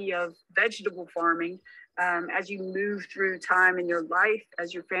intensity of vegetable farming, as you move through time in your life,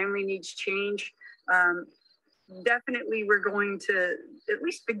 as your family needs change, definitely we're going to at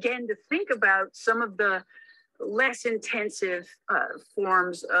least begin to think about some of the less intensive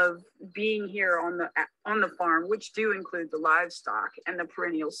forms of being here on the farm, which do include the livestock and the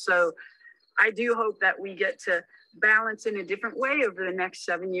perennials. So I do hope that we get to balance in a different way over the next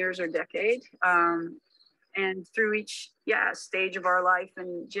 7 years or decade, and through each stage of our life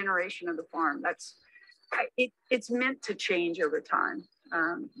and generation of the farm. It's meant to change over time.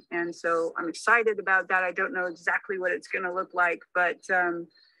 And so I'm excited about that. I don't know exactly what it's going to look like, but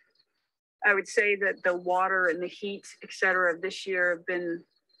I would say that the water and the heat, et cetera, of this year have been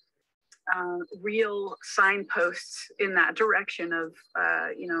real signposts in that direction of,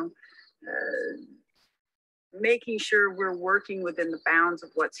 making sure we're working within the bounds of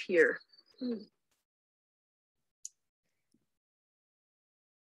what's here.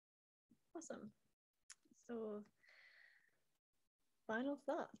 Awesome. So, final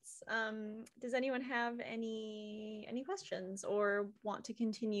thoughts. Does anyone have any questions or want to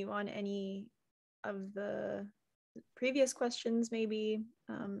continue on any of the previous questions? Maybe,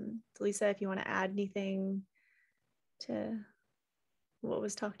 Lisa, if you want to add anything to what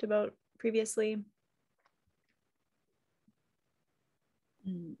was talked about previously.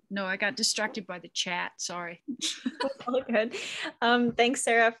 No, I got distracted by the chat. Sorry. All good. Thanks,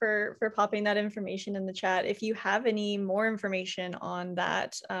 Sarah, for popping that information in the chat. If you have any more information on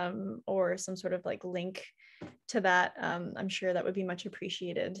that, or some sort of like link to that, I'm sure that would be much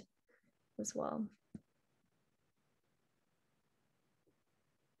appreciated as well.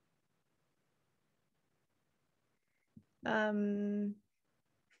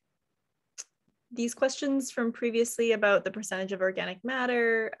 These questions from previously about the percentage of organic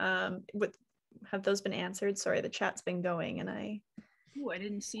matter, have those been answered? Sorry, the chat's been going and I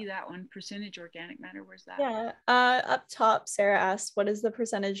didn't see that one. Percentage organic matter, where's that? Yeah, up top, Sarah asked, what is the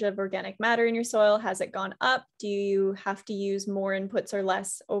percentage of organic matter in your soil? Has it gone up? Do you have to use more inputs or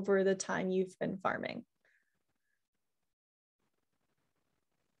less over the time you've been farming?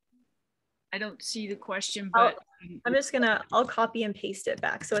 I don't see the question, but I'm just gonna, I'll copy and paste it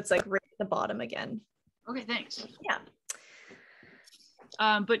back. So it's like right at the bottom again. Okay, thanks. Yeah.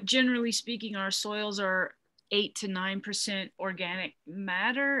 But generally speaking, our soils are 8 to 9% organic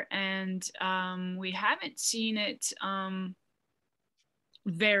matter, and we haven't seen it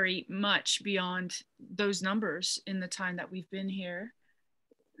vary much beyond those numbers in the time that we've been here.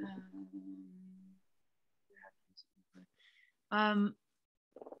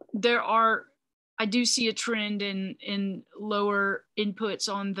 I do see a trend in lower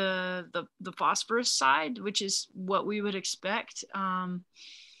inputs on the phosphorus side, which is what we would expect.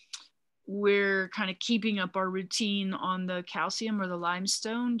 We're kind of keeping up our routine on the calcium or the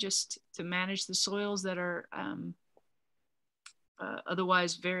limestone just to manage the soils that are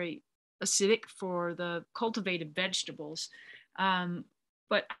otherwise very acidic for the cultivated vegetables.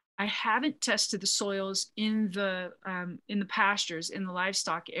 But I haven't tested the soils in the pastures, in the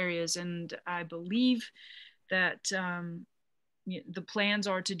livestock areas, and I believe that the plans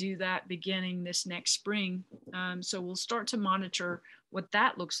are to do that beginning this next spring. So we'll start to monitor what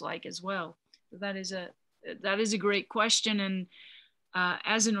that looks like as well. That is a great question, and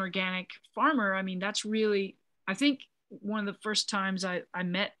as an organic farmer, I mean, that's really, I think, one of the first times I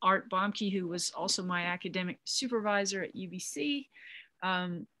met Art Baumke, who was also my academic supervisor at UBC.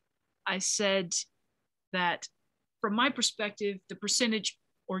 I said that from my perspective, the percentage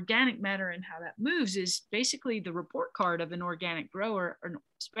organic matter and how that moves is basically the report card of an organic grower, or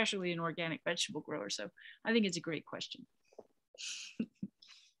especially an organic vegetable grower. So I think it's a great question.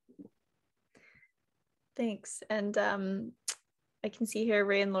 Thanks. And I can see here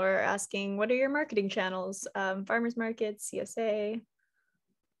Ray and Laura are asking, what are your marketing channels? Farmers markets, CSA?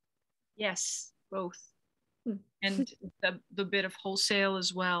 Yes, both. And the bit of wholesale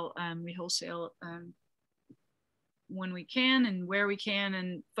as well. We wholesale when we can and where we can,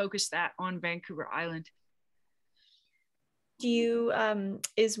 and focus that on Vancouver Island. Do you,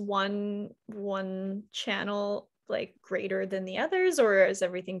 is one channel like greater than the others, or is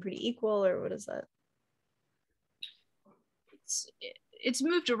everything pretty equal, or what is that? It's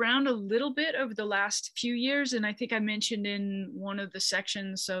moved around a little bit over the last few years. And I think I mentioned in one of the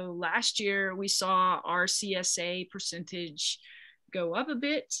sections, so last year we saw our CSA percentage go up a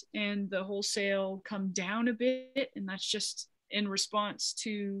bit and the wholesale come down a bit. And that's just in response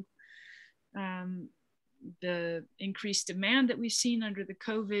to the increased demand that we've seen under the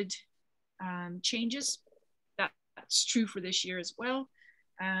COVID changes. That's true for this year as well.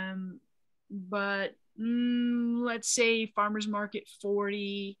 But let's say farmers market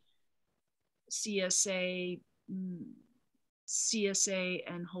 40, CSA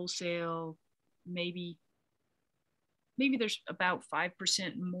and wholesale, maybe there's about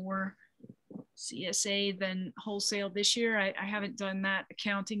 5% more CSA than wholesale this year. I haven't done that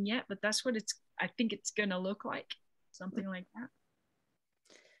accounting yet, but that's what I think it's gonna look like, something like that.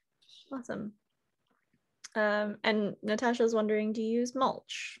 Awesome. And Natasha's wondering, do you use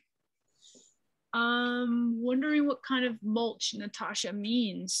mulch? Wondering what kind of mulch Natasha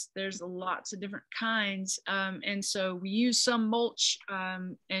means. There's lots of different kinds. And so we use some mulch,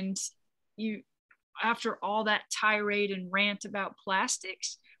 and after all that tirade and rant about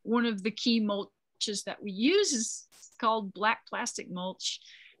plastics, one of the key mulches that we use is called black plastic mulch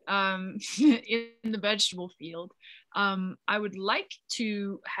in the vegetable field. I would like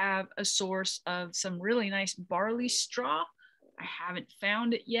to have a source of some really nice barley straw. I haven't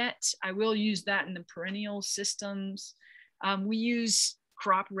found it yet. I will use that in the perennial systems. We use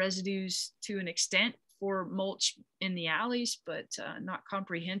crop residues to an extent for mulch in the alleys, but not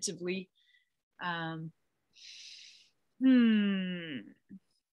comprehensively. I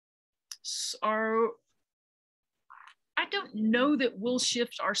don't know that we'll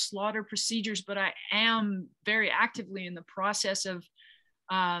shift our slaughter procedures, but I am very actively in the process of,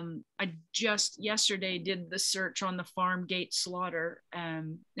 I just yesterday did the search on the farm gate slaughter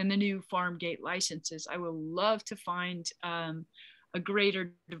and the new farm gate licenses. I would love to find a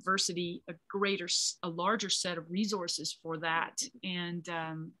greater diversity, a larger set of resources for that, and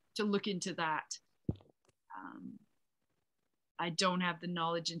to look into that. I don't have the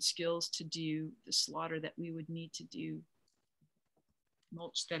knowledge and skills to do the slaughter that we would need to do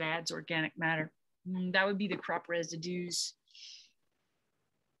mulch that adds organic matter. That would be the crop residues.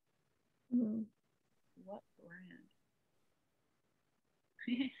 What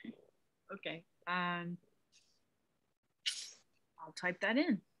brand? Okay. I'll type that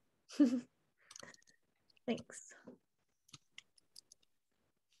in. Thanks.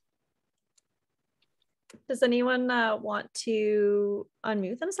 Does anyone want to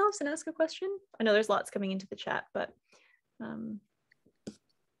unmute themselves and ask a question? I know there's lots coming into the chat, but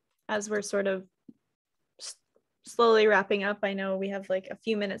as we're sort of slowly wrapping up, I know we have like a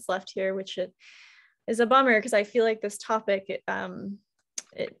few minutes left here, which is a bummer because I feel like this topic,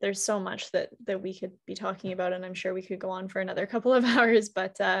 there's so much that we could be talking about, and I'm sure we could go on for another couple of hours,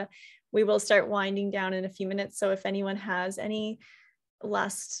 but we will start winding down in a few minutes. So if anyone has any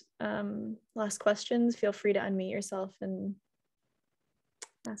last questions, feel free to unmute yourself and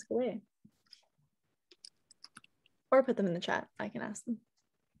ask away, or put them in the chat. I can ask them.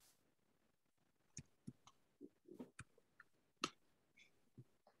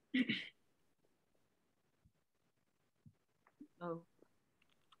 Oh,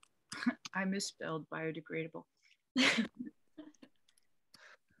 I misspelled biodegradable.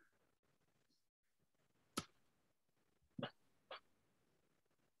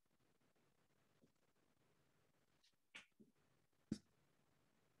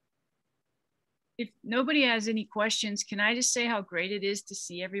 If nobody has any questions, can I just say how great it is to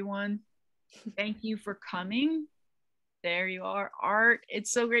see everyone? Thank you for coming. There you are, Art.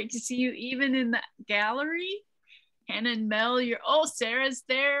 It's so great to see you even in the gallery. Hannah and Mel, Sarah's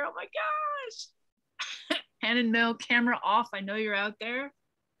there. Oh my gosh. Hannah and Mel, camera off. I know you're out there.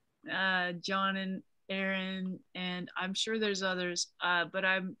 John and Aaron, and I'm sure there's others. But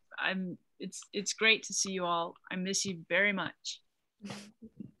it's great to see you all. I miss you very much.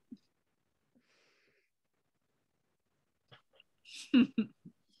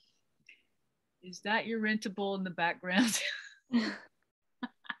 Is that your rentable in the background?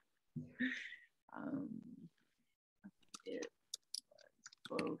 It was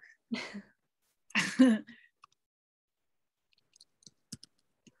both.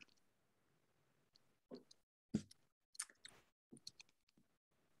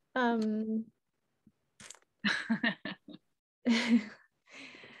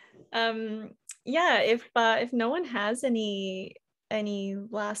 Yeah, if no one has any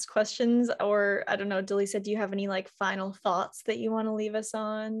last questions, or I don't know, Delisa, do you have any like final thoughts that you want to leave us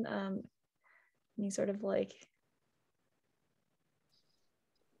on? Any sort of like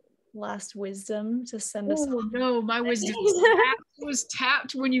last wisdom to send us? Oh no, my wisdom was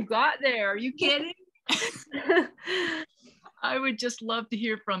tapped when you got there. Are you kidding? I would just love to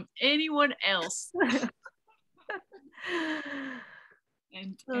hear from anyone else.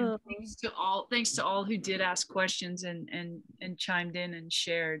 And thanks to all who did ask questions and chimed in and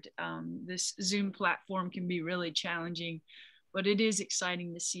shared. This Zoom platform can be really challenging, but it is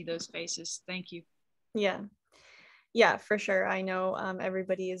exciting to see those faces. Thank you. Yeah, for sure. I know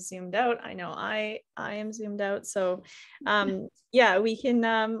everybody is zoomed out. I know I am zoomed out. So yeah, we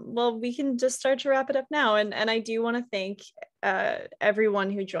can just start to wrap it up now. And I do want to thank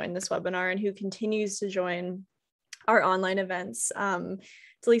everyone who joined this webinar and who continues to join our online events.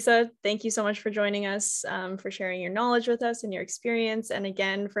 Delisa, thank you so much for joining us, for sharing your knowledge with us and your experience. And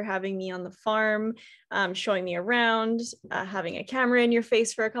again, for having me on the farm, showing me around, having a camera in your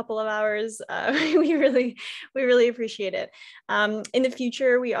face for a couple of hours. We really appreciate it. In the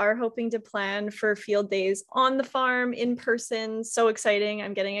future, we are hoping to plan for field days on the farm in person. So exciting.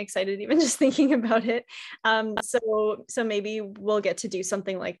 I'm getting excited even just thinking about it. So maybe we'll get to do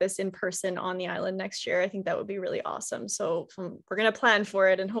something like this in person on the island next year. I think that would be really awesome. So we're going to plan for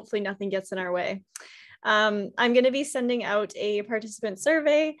it, and hopefully nothing gets in our way. I'm going to be sending out a participant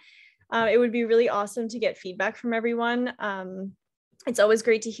survey. It would be really awesome to get feedback from everyone. It's always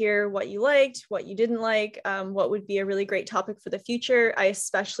great to hear what you liked, what you didn't like, what would be a really great topic for the future. I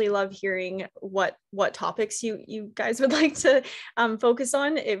especially love hearing what topics you guys would like to focus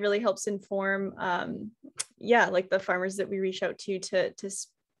on. It really helps inform, like the farmers that we reach out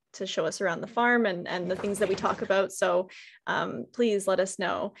to show us around the farm and the things that we talk about. So please let us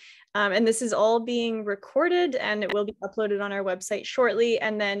know. And this is all being recorded and it will be uploaded on our website shortly.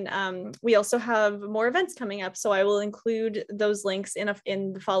 And then we also have more events coming up. So I will include those links in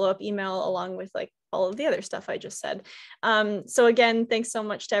the follow-up email along with like all of the other stuff I just said. So again, thanks so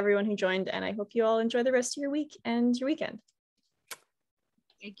much to everyone who joined, and I hope you all enjoy the rest of your week and your weekend.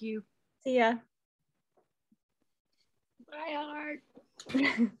 Thank you. See ya. Bye, Art.